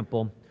 for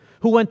example,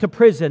 who went to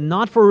prison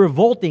not for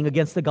revolting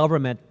against the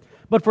government,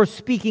 but for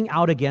speaking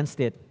out against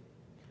it.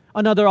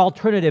 Another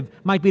alternative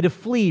might be to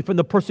flee from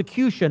the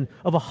persecution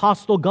of a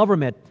hostile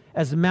government,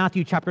 as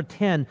Matthew chapter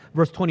 10,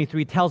 verse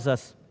 23 tells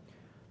us.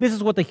 This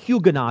is what the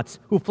Huguenots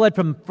who fled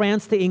from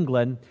France to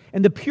England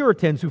and the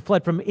Puritans who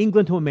fled from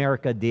England to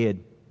America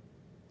did.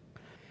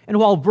 And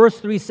while verse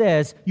 3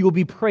 says you will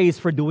be praised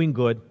for doing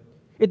good,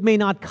 it may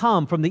not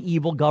come from the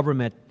evil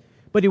government,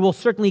 but it will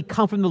certainly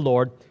come from the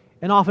Lord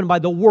and often by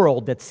the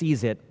world that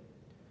sees it.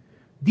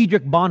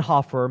 Dietrich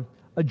Bonhoeffer,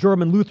 a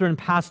German Lutheran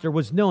pastor,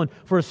 was known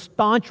for a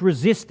staunch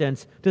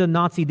resistance to the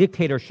Nazi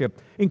dictatorship,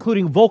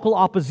 including vocal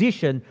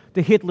opposition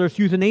to Hitler's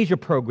euthanasia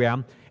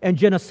program and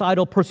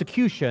genocidal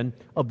persecution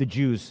of the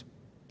Jews.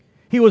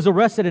 He was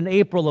arrested in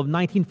April of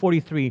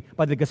 1943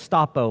 by the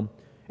Gestapo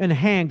and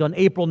hanged on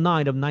April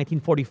 9 of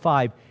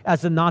 1945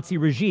 as the Nazi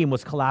regime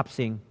was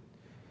collapsing.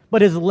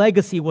 But his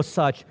legacy was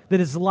such that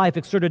his life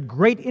exerted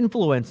great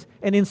influence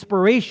and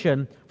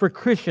inspiration for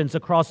Christians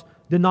across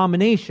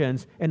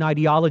denominations and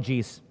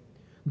ideologies.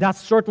 That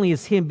certainly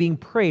is him being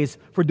praised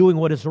for doing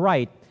what is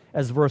right,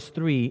 as verse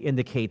 3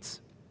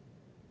 indicates.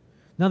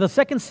 Now, the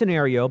second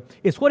scenario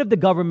is, what if the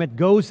government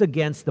goes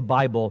against the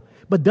Bible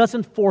but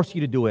doesn't force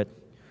you to do it?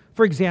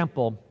 For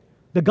example,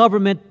 the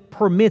government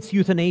permits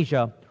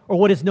euthanasia, or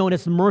what is known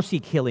as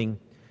mercy killing,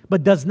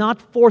 but does not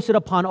force it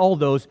upon all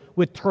those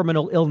with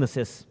terminal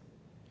illnesses.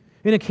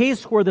 In a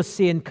case where the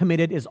sin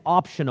committed is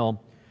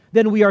optional,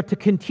 then we are to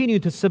continue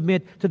to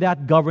submit to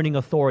that governing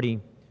authority.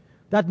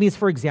 That means,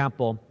 for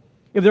example,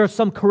 if there are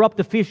some corrupt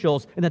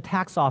officials in the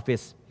tax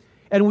office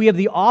and we have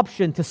the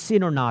option to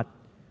sin or not,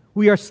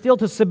 we are still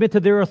to submit to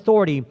their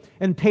authority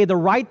and pay the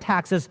right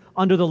taxes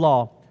under the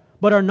law,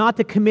 but are not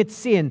to commit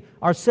sin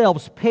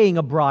ourselves paying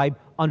a bribe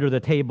under the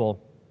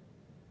table.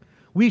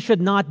 We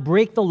should not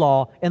break the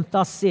law and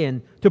thus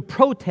sin to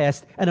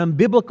protest an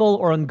unbiblical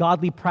or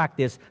ungodly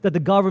practice that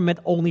the government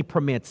only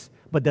permits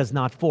but does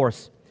not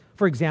force.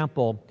 For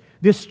example,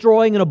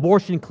 destroying an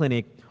abortion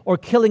clinic or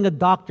killing a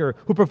doctor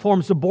who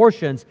performs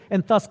abortions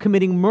and thus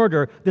committing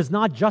murder does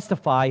not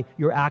justify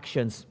your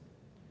actions.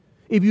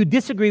 If you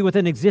disagree with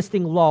an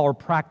existing law or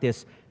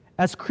practice,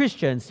 as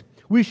Christians,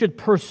 we should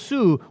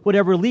pursue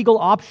whatever legal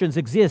options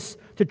exist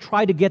to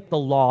try to get the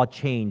law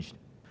changed.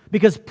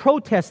 Because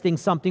protesting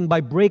something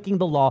by breaking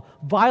the law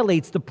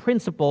violates the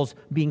principles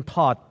being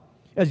taught,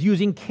 as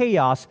using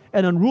chaos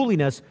and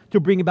unruliness to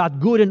bring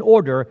about good and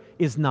order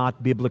is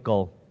not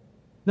biblical.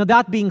 Now,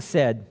 that being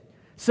said,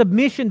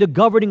 submission to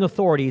governing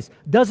authorities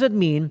doesn't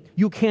mean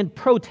you can't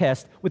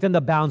protest within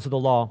the bounds of the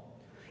law.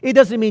 It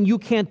doesn't mean you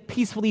can't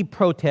peacefully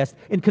protest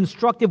in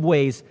constructive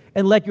ways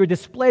and let your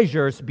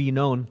displeasures be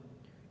known.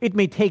 It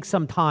may take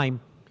some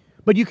time,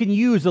 but you can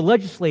use the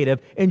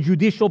legislative and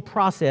judicial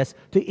process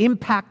to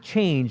impact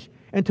change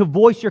and to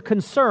voice your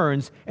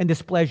concerns and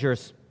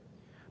displeasures.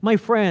 My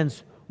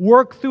friends,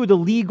 work through the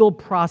legal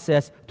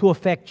process to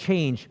effect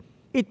change.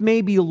 It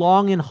may be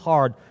long and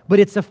hard, but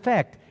its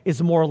effect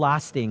is more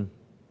lasting.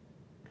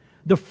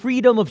 The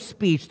freedom of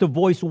speech to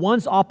voice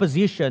one's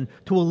opposition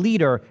to a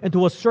leader and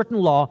to a certain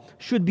law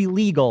should be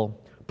legal,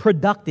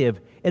 productive,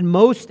 and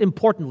most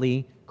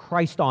importantly,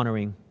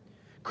 Christ-honoring.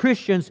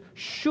 Christians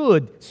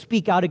should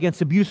speak out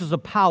against abuses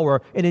of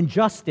power and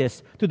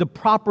injustice to the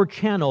proper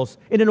channels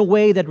and in a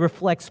way that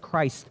reflects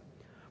Christ.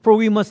 For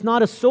we must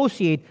not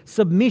associate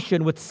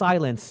submission with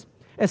silence,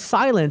 as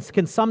silence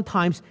can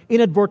sometimes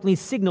inadvertently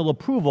signal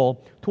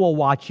approval to a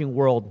watching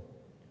world.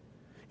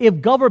 If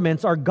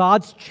governments are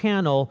God's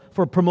channel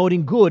for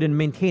promoting good and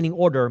maintaining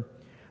order,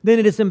 then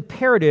it is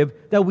imperative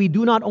that we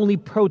do not only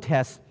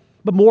protest,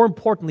 but more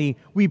importantly,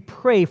 we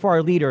pray for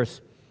our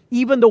leaders,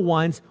 even the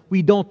ones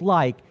we don't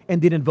like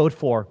and didn't vote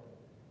for,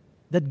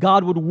 that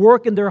God would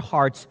work in their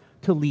hearts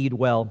to lead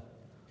well.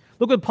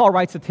 Look what Paul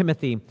writes to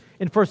Timothy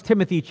in 1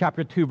 Timothy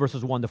chapter 2,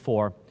 verses 1 to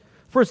 4.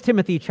 1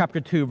 Timothy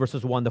chapter 2,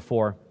 verses 1 to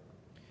 4.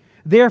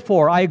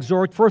 Therefore, I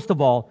exhort, first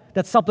of all,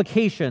 that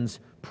supplications,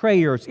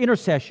 prayers,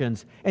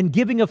 intercessions, and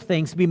giving of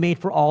thanks be made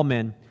for all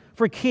men,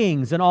 for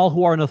kings and all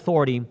who are in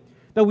authority,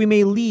 that we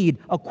may lead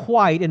a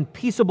quiet and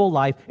peaceable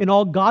life in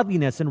all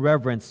godliness and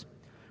reverence.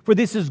 For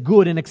this is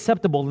good and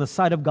acceptable in the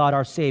sight of God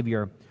our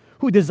Savior,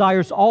 who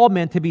desires all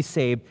men to be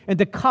saved and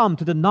to come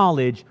to the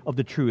knowledge of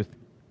the truth.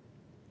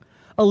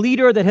 A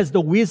leader that has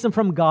the wisdom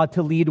from God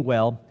to lead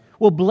well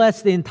will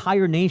bless the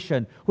entire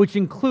nation, which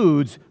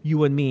includes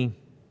you and me.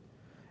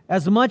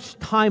 As much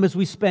time as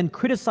we spend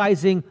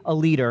criticizing a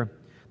leader,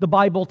 the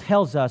Bible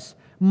tells us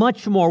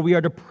much more we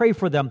are to pray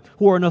for them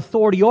who are in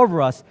authority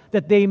over us,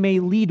 that they may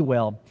lead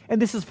well.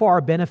 And this is for our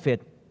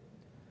benefit.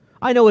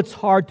 I know it's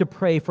hard to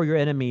pray for your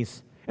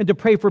enemies and to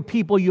pray for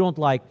people you don't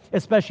like,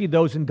 especially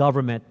those in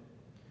government.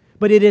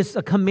 But it is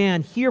a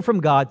command here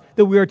from God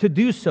that we are to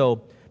do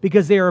so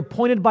because they are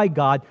appointed by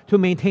God to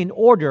maintain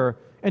order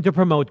and to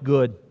promote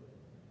good.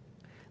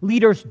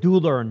 Leaders do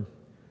learn.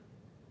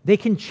 They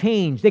can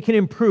change. They can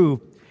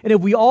improve. And if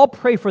we all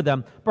pray for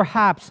them,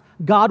 perhaps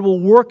God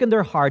will work in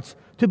their hearts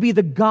to be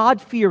the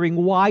God-fearing,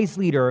 wise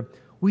leader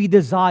we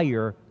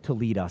desire to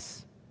lead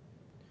us.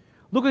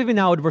 Look with me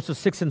now at verses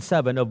 6 and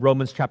 7 of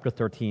Romans chapter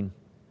 13.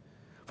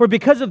 For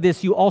because of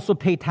this you also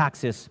pay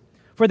taxes,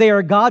 for they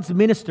are God's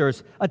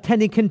ministers,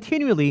 attending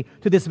continually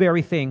to this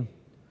very thing.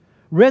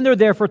 Render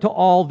therefore to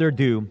all their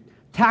due,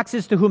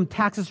 taxes to whom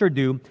taxes are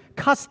due,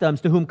 customs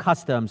to whom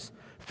customs,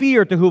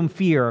 fear to whom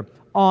fear,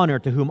 honor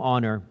to whom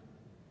honor.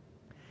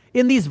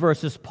 In these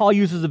verses, Paul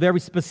uses a very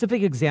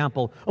specific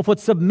example of what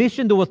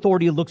submission to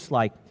authority looks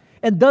like,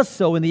 and does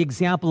so in the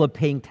example of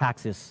paying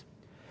taxes.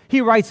 He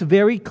writes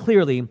very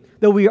clearly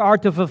that we are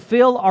to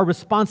fulfill our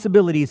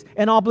responsibilities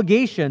and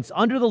obligations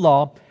under the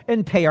law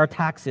and pay our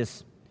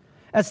taxes.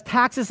 As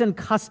taxes and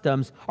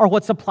customs are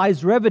what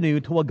supplies revenue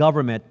to a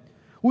government,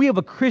 we have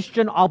a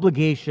Christian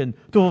obligation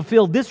to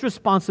fulfill this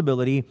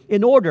responsibility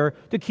in order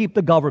to keep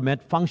the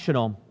government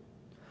functional.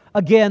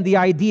 Again, the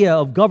idea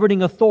of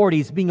governing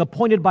authorities being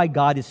appointed by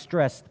God is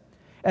stressed,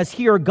 as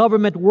here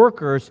government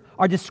workers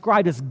are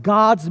described as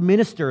God's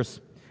ministers,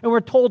 and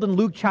we're told in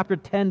Luke chapter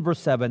 10, verse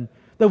 7,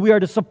 that we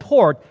are to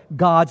support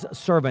God's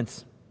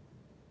servants.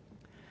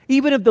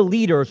 Even if the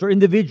leaders or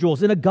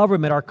individuals in a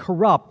government are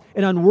corrupt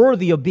and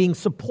unworthy of being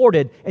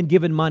supported and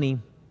given money,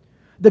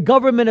 the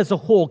government as a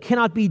whole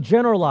cannot be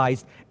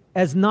generalized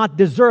as not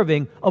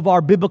deserving of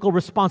our biblical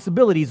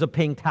responsibilities of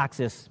paying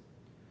taxes.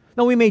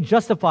 Now, we may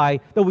justify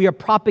that we are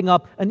propping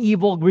up an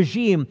evil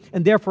regime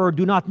and therefore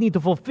do not need to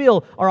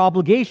fulfill our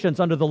obligations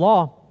under the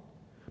law.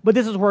 But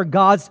this is where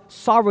God's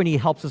sovereignty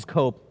helps us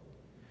cope.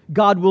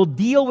 God will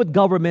deal with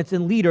governments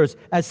and leaders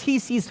as He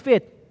sees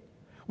fit.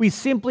 We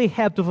simply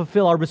have to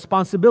fulfill our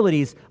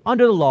responsibilities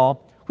under the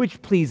law,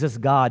 which pleases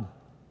God.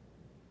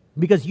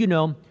 Because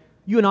you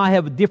and I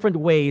have different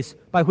ways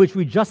by which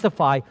we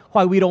justify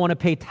why we don't want to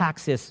pay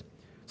taxes,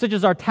 such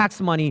as our tax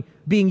money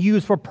being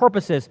used for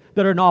purposes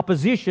that are in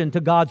opposition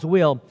to God's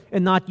will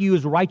and not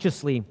used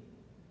righteously.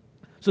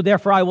 So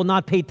therefore, I will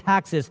not pay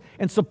taxes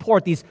and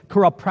support these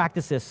corrupt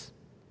practices.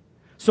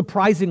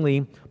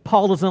 Surprisingly,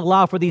 Paul doesn't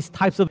allow for these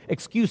types of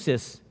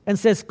excuses and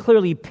says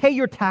clearly, pay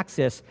your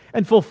taxes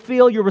and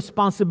fulfill your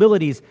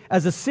responsibilities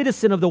as a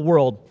citizen of the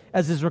world,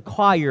 as is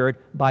required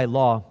by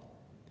law.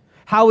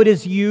 How it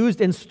is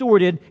used and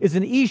stewarded is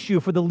an issue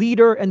for the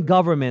leader and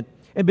government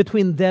and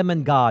between them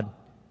and God.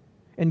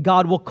 And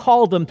God will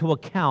call them to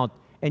account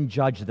and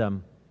judge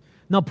them.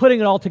 Now, putting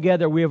it all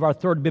together, we have our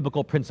third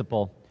biblical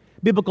principle.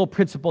 Biblical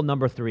principle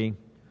number 3.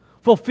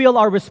 Fulfill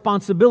our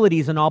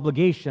responsibilities and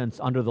obligations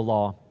under the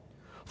law.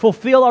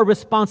 Fulfill our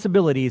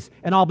responsibilities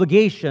and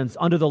obligations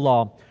under the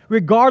law,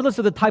 regardless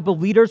of the type of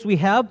leaders we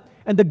have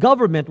and the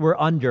government we're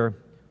under.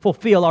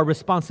 Fulfill our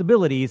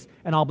responsibilities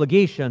and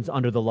obligations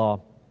under the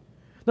law.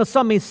 Now,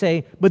 some may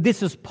say, but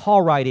this is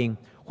Paul writing.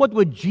 What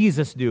would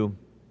Jesus do?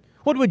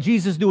 What would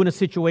Jesus do in a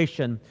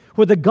situation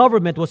where the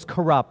government was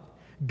corrupt,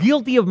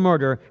 guilty of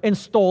murder, and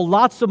stole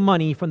lots of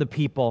money from the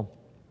people?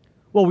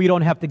 Well, we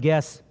don't have to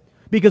guess,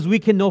 because we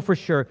can know for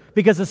sure,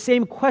 because the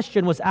same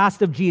question was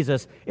asked of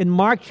Jesus in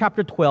Mark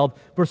chapter 12,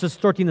 verses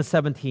 13 to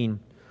 17.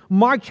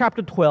 Mark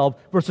chapter 12,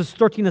 verses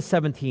 13 to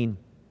 17.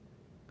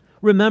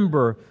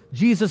 Remember,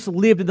 Jesus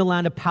lived in the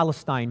land of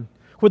Palestine,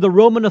 where the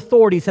Roman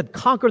authorities had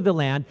conquered the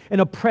land and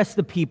oppressed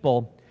the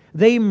people.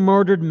 They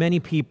murdered many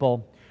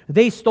people.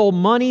 They stole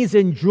monies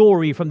and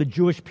jewelry from the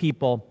Jewish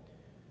people.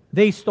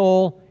 They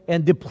stole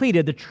and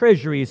depleted the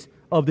treasuries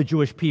of the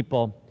Jewish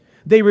people.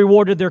 They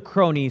rewarded their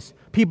cronies,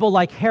 people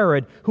like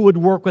Herod, who would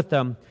work with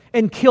them,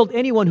 and killed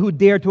anyone who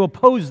dared to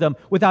oppose them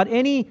without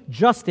any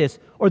justice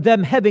or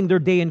them having their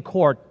day in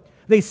court.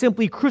 They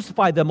simply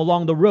crucified them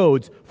along the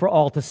roads for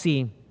all to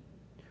see.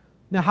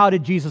 Now, how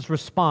did Jesus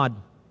respond?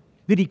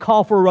 Did he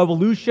call for a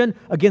revolution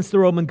against the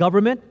Roman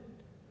government?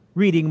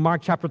 Reading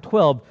Mark chapter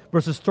 12,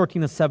 verses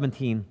 13 to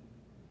 17.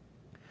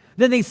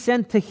 Then they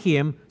sent to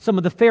him some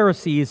of the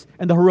Pharisees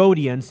and the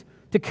Herodians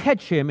to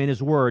catch him in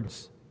his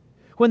words.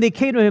 When they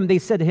came to him, they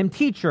said to him,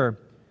 "Teacher,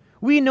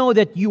 we know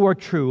that you are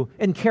true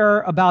and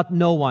care about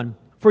no one,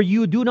 for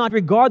you do not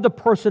regard the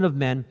person of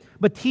men,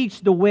 but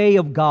teach the way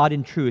of God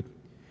in truth.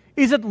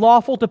 Is it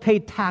lawful to pay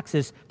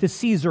taxes to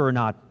Caesar or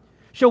not?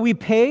 Shall we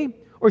pay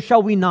or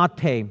shall we not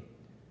pay?"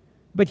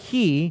 But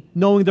he,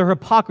 knowing their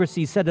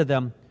hypocrisy, said to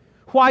them,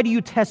 "Why do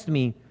you test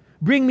me?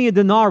 Bring me a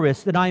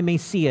denarius that I may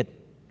see it."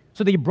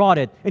 So they brought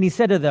it, and he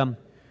said to them,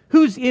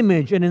 "Whose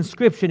image and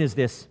inscription is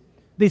this?"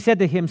 They said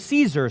to him,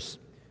 "Caesar's."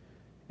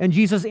 And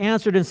Jesus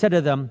answered and said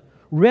to them,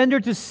 "Render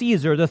to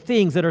Caesar the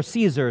things that are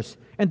Caesar's,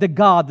 and to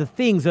God the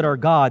things that are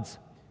God's."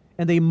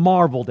 And they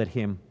marveled at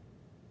him.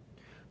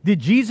 Did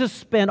Jesus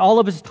spend all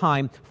of his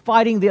time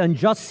fighting the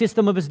unjust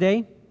system of his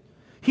day?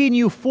 He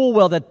knew full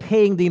well that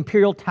paying the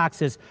imperial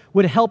taxes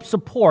would help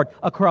support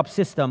a corrupt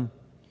system.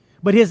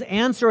 But his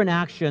answer and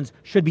actions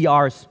should be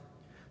ours.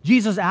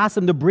 Jesus asked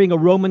them to bring a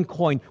Roman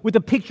coin with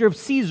a picture of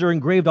Caesar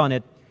engraved on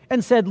it,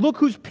 and said, "Look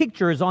whose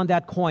picture is on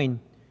that coin.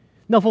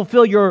 Now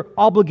fulfill your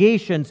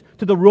obligations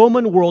to the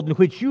Roman world in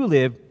which you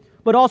live,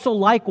 but also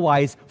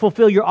likewise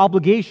fulfill your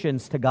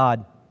obligations to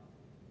God."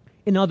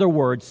 In other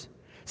words,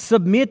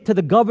 submit to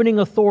the governing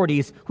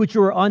authorities which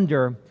you are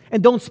under,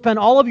 and don't spend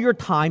all of your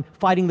time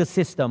fighting the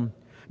system,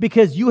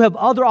 because you have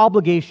other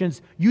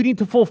obligations you need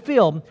to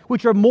fulfill,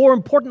 which are more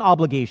important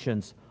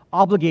obligations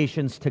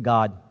to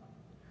God.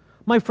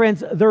 My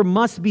friends, there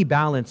must be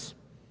balance.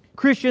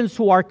 Christians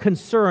who are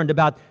concerned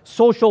about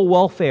social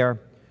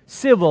welfare,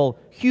 civil,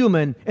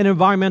 human, and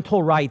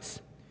environmental rights,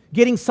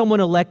 getting someone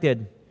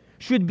elected,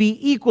 should be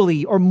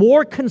equally or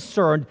more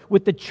concerned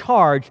with the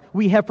charge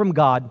we have from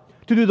God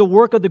to do the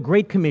work of the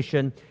Great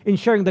Commission in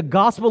sharing the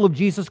gospel of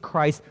Jesus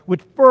Christ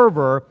with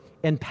fervor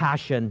and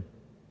passion.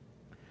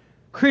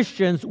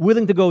 Christians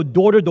willing to go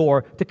door to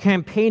door to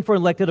campaign for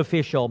an elected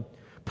official,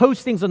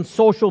 post things on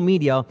social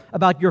media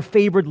about your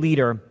favorite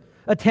leader,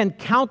 attend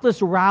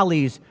countless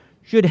rallies,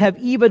 should have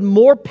even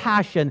more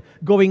passion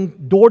going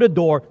door to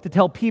door to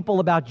tell people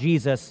about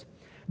Jesus,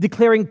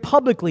 declaring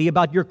publicly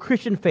about your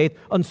Christian faith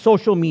on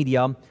social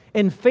media,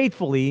 and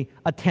faithfully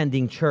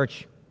attending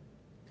church.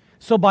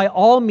 So by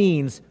all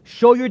means,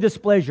 show your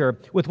displeasure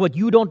with what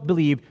you don't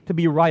believe to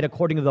be right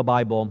according to the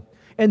Bible,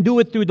 and do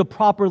it through the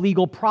proper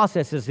legal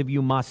processes if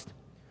you must.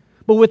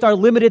 But with our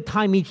limited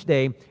time each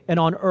day and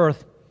on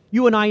earth,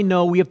 you and I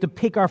know we have to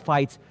pick our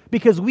fights,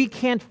 because we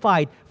can't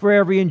fight for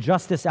every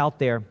injustice out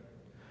there.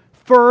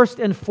 First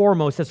and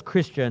foremost, as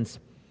Christians,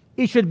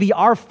 it should be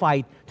our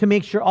fight to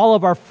make sure all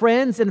of our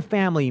friends and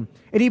family,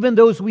 and even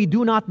those we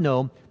do not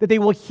know, that they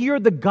will hear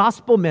the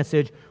gospel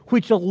message,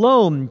 which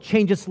alone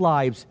changes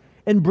lives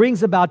and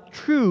brings about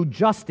true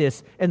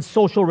justice and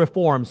social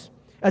reforms,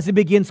 as it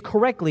begins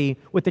correctly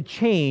with the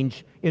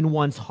change in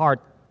one's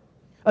heart.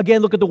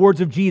 Again, look at the words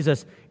of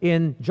Jesus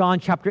in John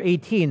chapter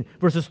 18,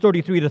 verses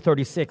 33 to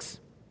 36.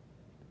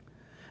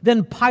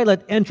 Then Pilate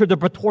entered the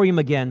praetorium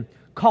again,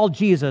 called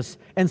Jesus,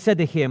 and said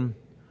to him,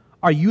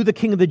 "Are you the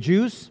king of the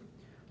Jews?"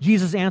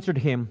 Jesus answered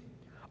him,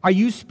 "Are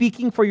you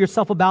speaking for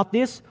yourself about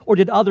this, or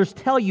did others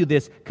tell you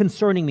this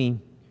concerning me?"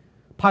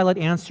 Pilate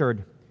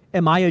answered,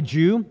 "Am I a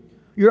Jew?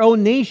 Your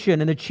own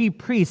nation and the chief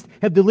priests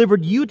have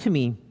delivered you to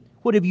me.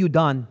 What have you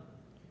done?"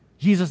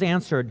 Jesus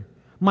answered,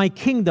 "My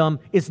kingdom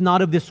is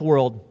not of this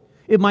world.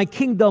 If my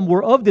kingdom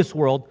were of this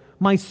world,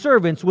 my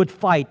servants would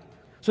fight,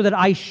 so that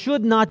I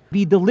should not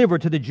be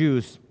delivered to the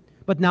Jews.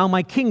 But now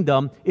my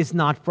kingdom is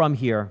not from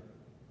here."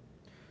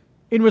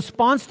 In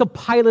response to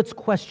Pilate's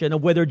question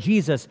of whether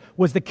Jesus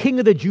was the king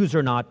of the Jews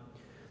or not,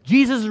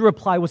 Jesus'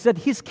 reply was that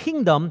his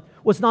kingdom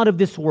was not of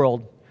this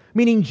world.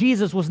 meaning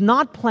Jesus was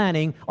not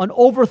planning on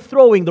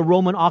overthrowing the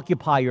Roman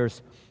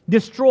occupiers,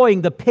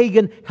 destroying the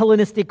pagan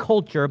Hellenistic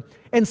culture,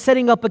 and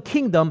setting up a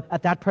kingdom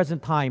at that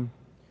present time.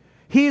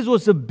 His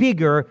was a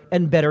bigger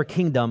and better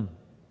kingdom.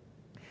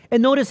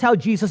 And notice how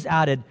Jesus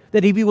added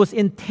that if he was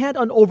intent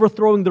on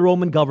overthrowing the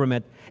Roman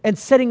government and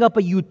setting up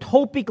a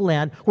utopic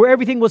land where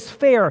everything was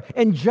fair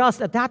and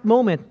just at that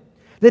moment,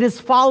 that his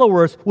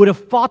followers would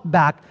have fought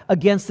back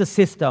against the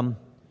system.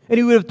 And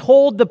he would have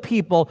told the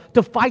people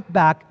to fight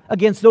back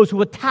against those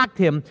who attacked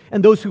him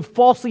and those who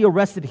falsely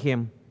arrested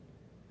him.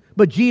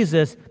 But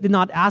Jesus did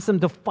not ask them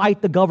to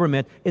fight the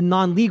government in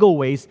non-legal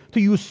ways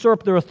to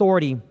usurp their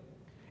authority.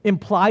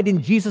 Implied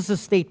in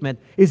Jesus' statement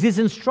is his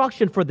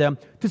instruction for them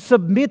to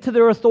submit to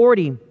their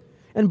authority.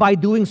 And by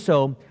doing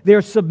so, they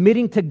are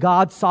submitting to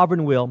God's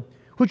sovereign will,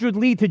 which would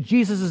lead to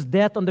Jesus'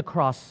 death on the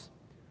cross,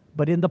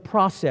 but in the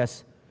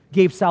process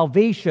gave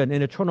salvation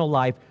and eternal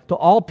life to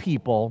all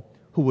people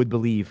who would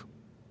believe.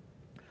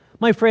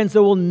 My friends,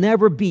 there will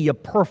never be a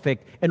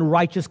perfect and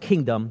righteous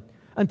kingdom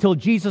until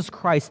Jesus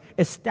Christ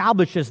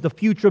establishes the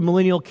future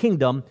millennial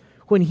kingdom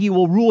when he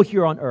will rule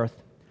here on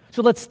earth.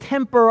 So let's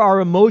temper our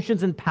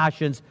emotions and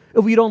passions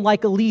if we don't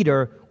like a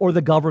leader or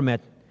the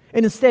government,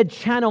 and instead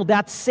channel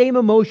that same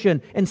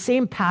emotion and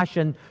same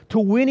passion to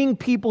winning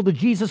people to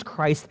Jesus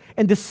Christ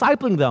and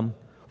discipling them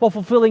while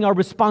fulfilling our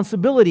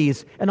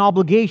responsibilities and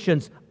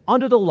obligations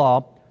under the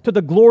law to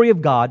the glory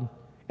of God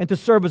and to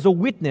serve as a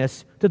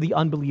witness to the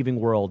unbelieving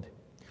world.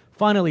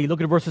 Finally,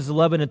 look at verses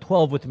 11 and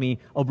 12 with me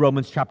of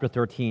Romans chapter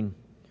 13.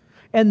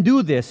 And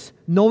do this,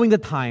 knowing the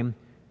time,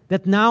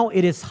 that now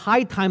it is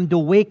high time to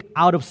wake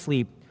out of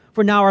sleep.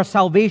 For now our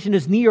salvation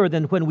is nearer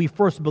than when we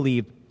first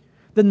believed.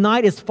 The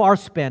night is far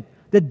spent,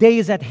 the day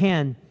is at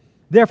hand.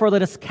 Therefore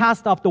let us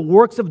cast off the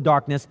works of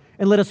darkness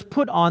and let us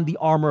put on the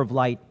armor of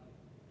light.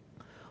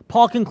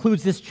 Paul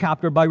concludes this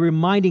chapter by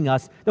reminding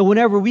us that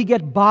whenever we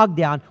get bogged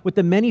down with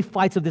the many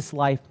fights of this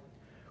life,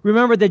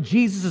 remember that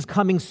Jesus is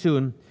coming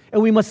soon,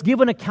 and we must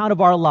give an account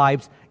of our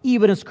lives,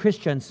 even as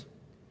Christians.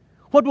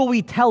 What will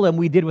we tell him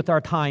we did with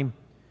our time?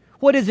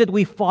 What is it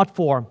we fought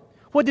for?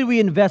 What did we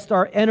invest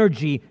our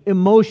energy,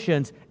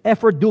 emotions,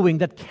 effort doing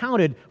that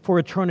counted for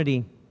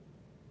eternity?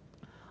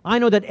 I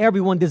know that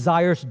everyone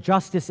desires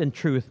justice and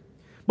truth,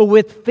 but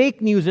with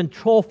fake news and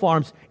troll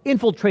farms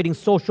infiltrating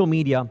social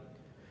media,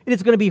 it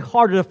is going to be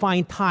harder to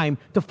find time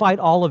to fight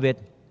all of it.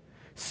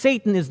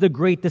 Satan is the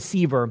great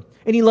deceiver,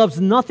 and he loves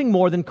nothing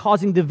more than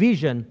causing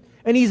division,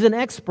 and he's an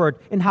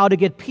expert in how to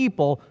get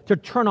people to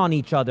turn on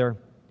each other.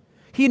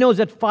 He knows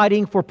that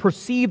fighting for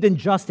perceived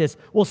injustice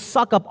will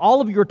suck up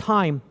all of your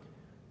time,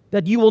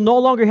 that you will no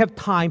longer have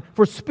time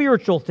for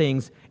spiritual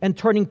things and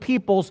turning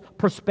people's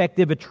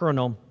perspective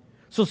eternal.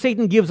 So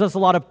Satan gives us a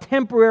lot of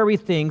temporary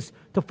things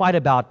to fight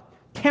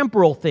about,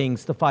 temporal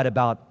things to fight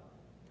about.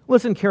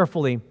 Listen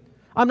carefully.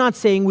 I'm not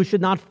saying we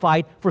should not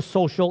fight for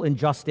social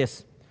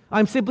injustice.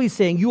 I'm simply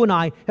saying you and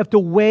I have to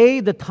weigh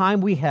the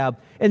time we have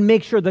and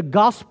make sure the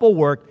gospel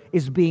work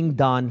is being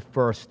done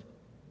first.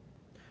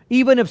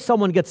 Even if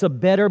someone gets a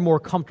better, more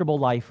comfortable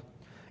life,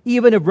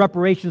 even if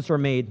reparations are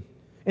made,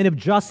 and if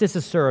justice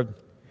is served,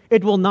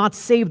 it will not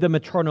save them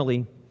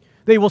eternally.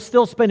 They will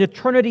still spend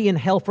eternity in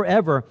hell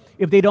forever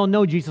if they don't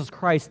know Jesus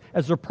Christ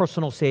as their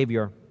personal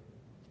Savior.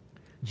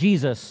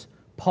 Jesus,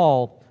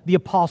 Paul, the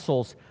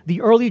apostles,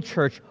 the early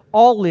church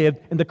all lived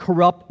in the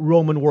corrupt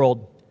Roman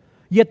world.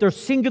 Yet their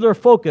singular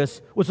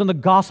focus was on the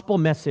gospel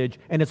message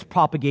and its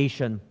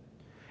propagation.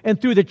 And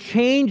through the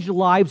changed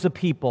lives of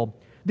people,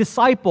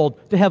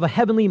 discipled to have a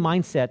heavenly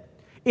mindset,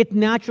 it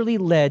naturally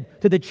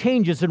led to the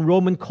changes in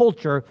Roman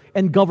culture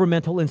and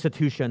governmental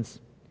institutions.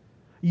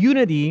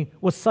 Unity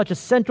was such a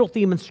central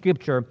theme in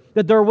Scripture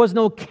that there was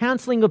no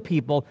canceling of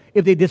people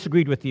if they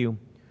disagreed with you.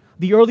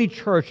 The early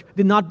church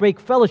did not break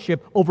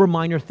fellowship over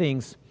minor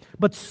things,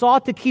 but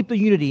sought to keep the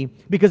unity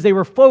because they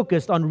were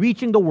focused on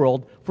reaching the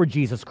world for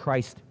Jesus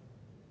Christ.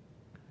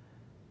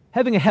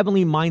 Having a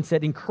heavenly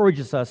mindset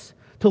encourages us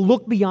to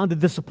look beyond the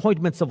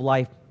disappointments of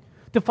life,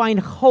 to find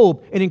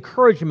hope and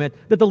encouragement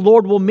that the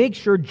Lord will make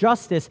sure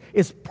justice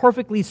is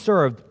perfectly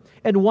served,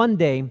 and one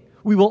day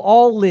we will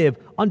all live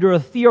under a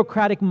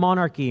theocratic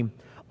monarchy,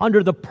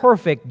 under the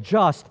perfect,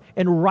 just,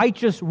 and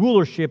righteous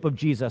rulership of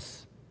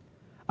Jesus.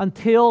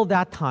 Until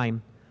that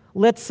time,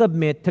 let's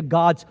submit to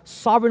God's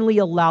sovereignly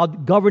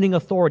allowed governing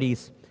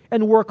authorities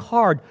and work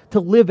hard to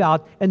live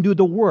out and do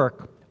the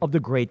work of the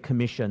Great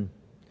Commission.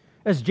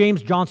 As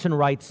James Johnson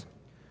writes,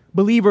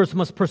 believers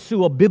must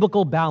pursue a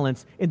biblical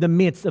balance in the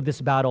midst of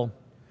this battle.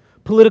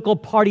 Political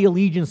party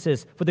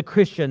allegiances for the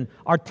Christian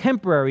are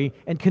temporary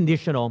and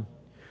conditional.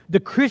 The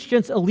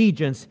Christian's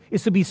allegiance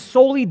is to be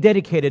solely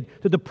dedicated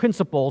to the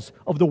principles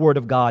of the Word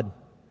of God.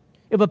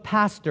 If a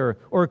pastor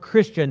or a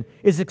Christian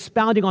is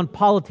expounding on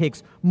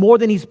politics more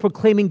than he's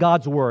proclaiming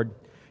God's Word,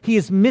 he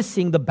is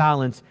missing the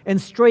balance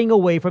and straying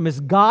away from his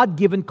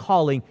God-given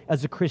calling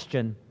as a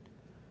Christian.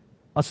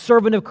 A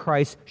servant of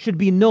Christ should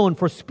be known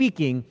for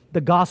speaking the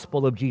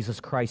gospel of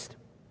Jesus Christ.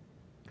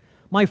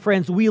 My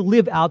friends, we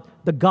live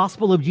out the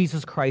gospel of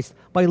Jesus Christ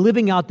by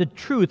living out the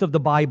truth of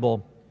the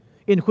Bible,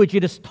 in which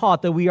it is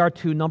taught that we are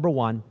to, number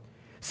one,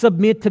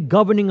 Submit to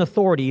governing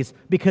authorities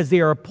because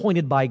they are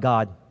appointed by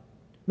God.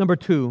 Number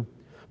 2,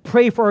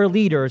 pray for our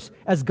leaders,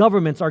 as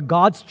governments are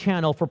God's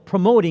channel for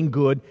promoting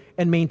good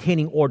and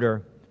maintaining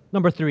order.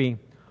 Number 3,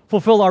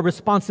 fulfill our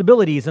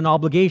responsibilities and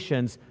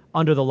obligations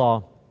under the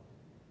law.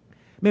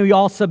 May we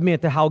all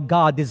submit to how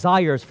God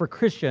desires for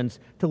Christians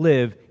to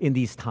live in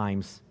these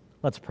times.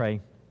 Let's pray.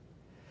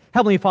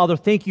 Heavenly Father,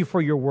 thank you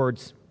for your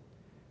words.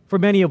 For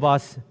many of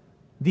us,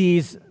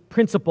 these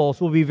principles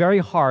will be very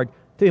hard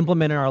to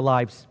implement in our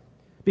lives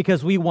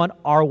because we want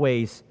our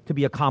ways to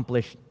be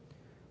accomplished.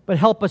 But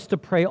help us to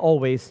pray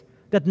always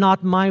that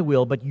not my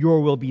will, but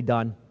your will be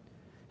done.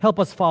 Help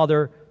us,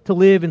 Father, to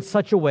live in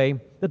such a way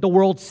that the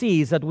world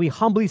sees that we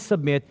humbly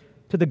submit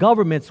to the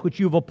governments which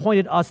you've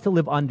appointed us to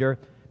live under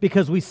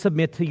because we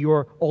submit to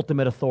your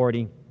ultimate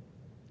authority.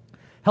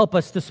 Help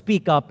us to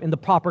speak up in the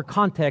proper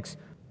context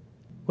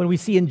when we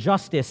see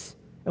injustice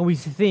and we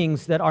see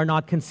things that are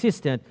not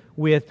consistent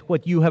with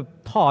what you have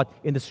taught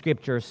in the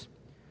Scriptures.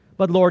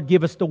 But Lord,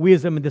 give us the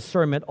wisdom and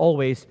discernment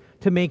always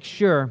to make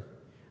sure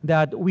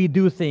that we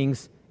do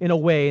things in a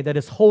way that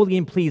is holy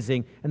and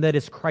pleasing and that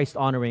is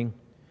Christ-honoring.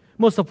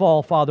 Most of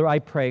all, Father, I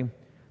pray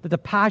that the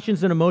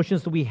passions and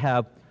emotions that we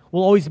have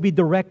will always be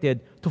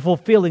directed to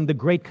fulfilling the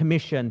Great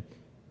Commission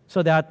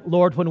so that,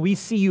 Lord, when we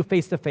see you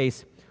face to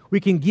face, we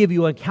can give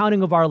you an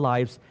accounting of our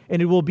lives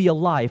and it will be a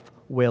life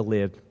well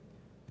lived.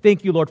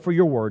 Thank you, Lord, for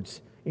your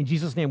words. In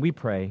Jesus' name we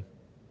pray.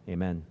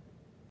 Amen.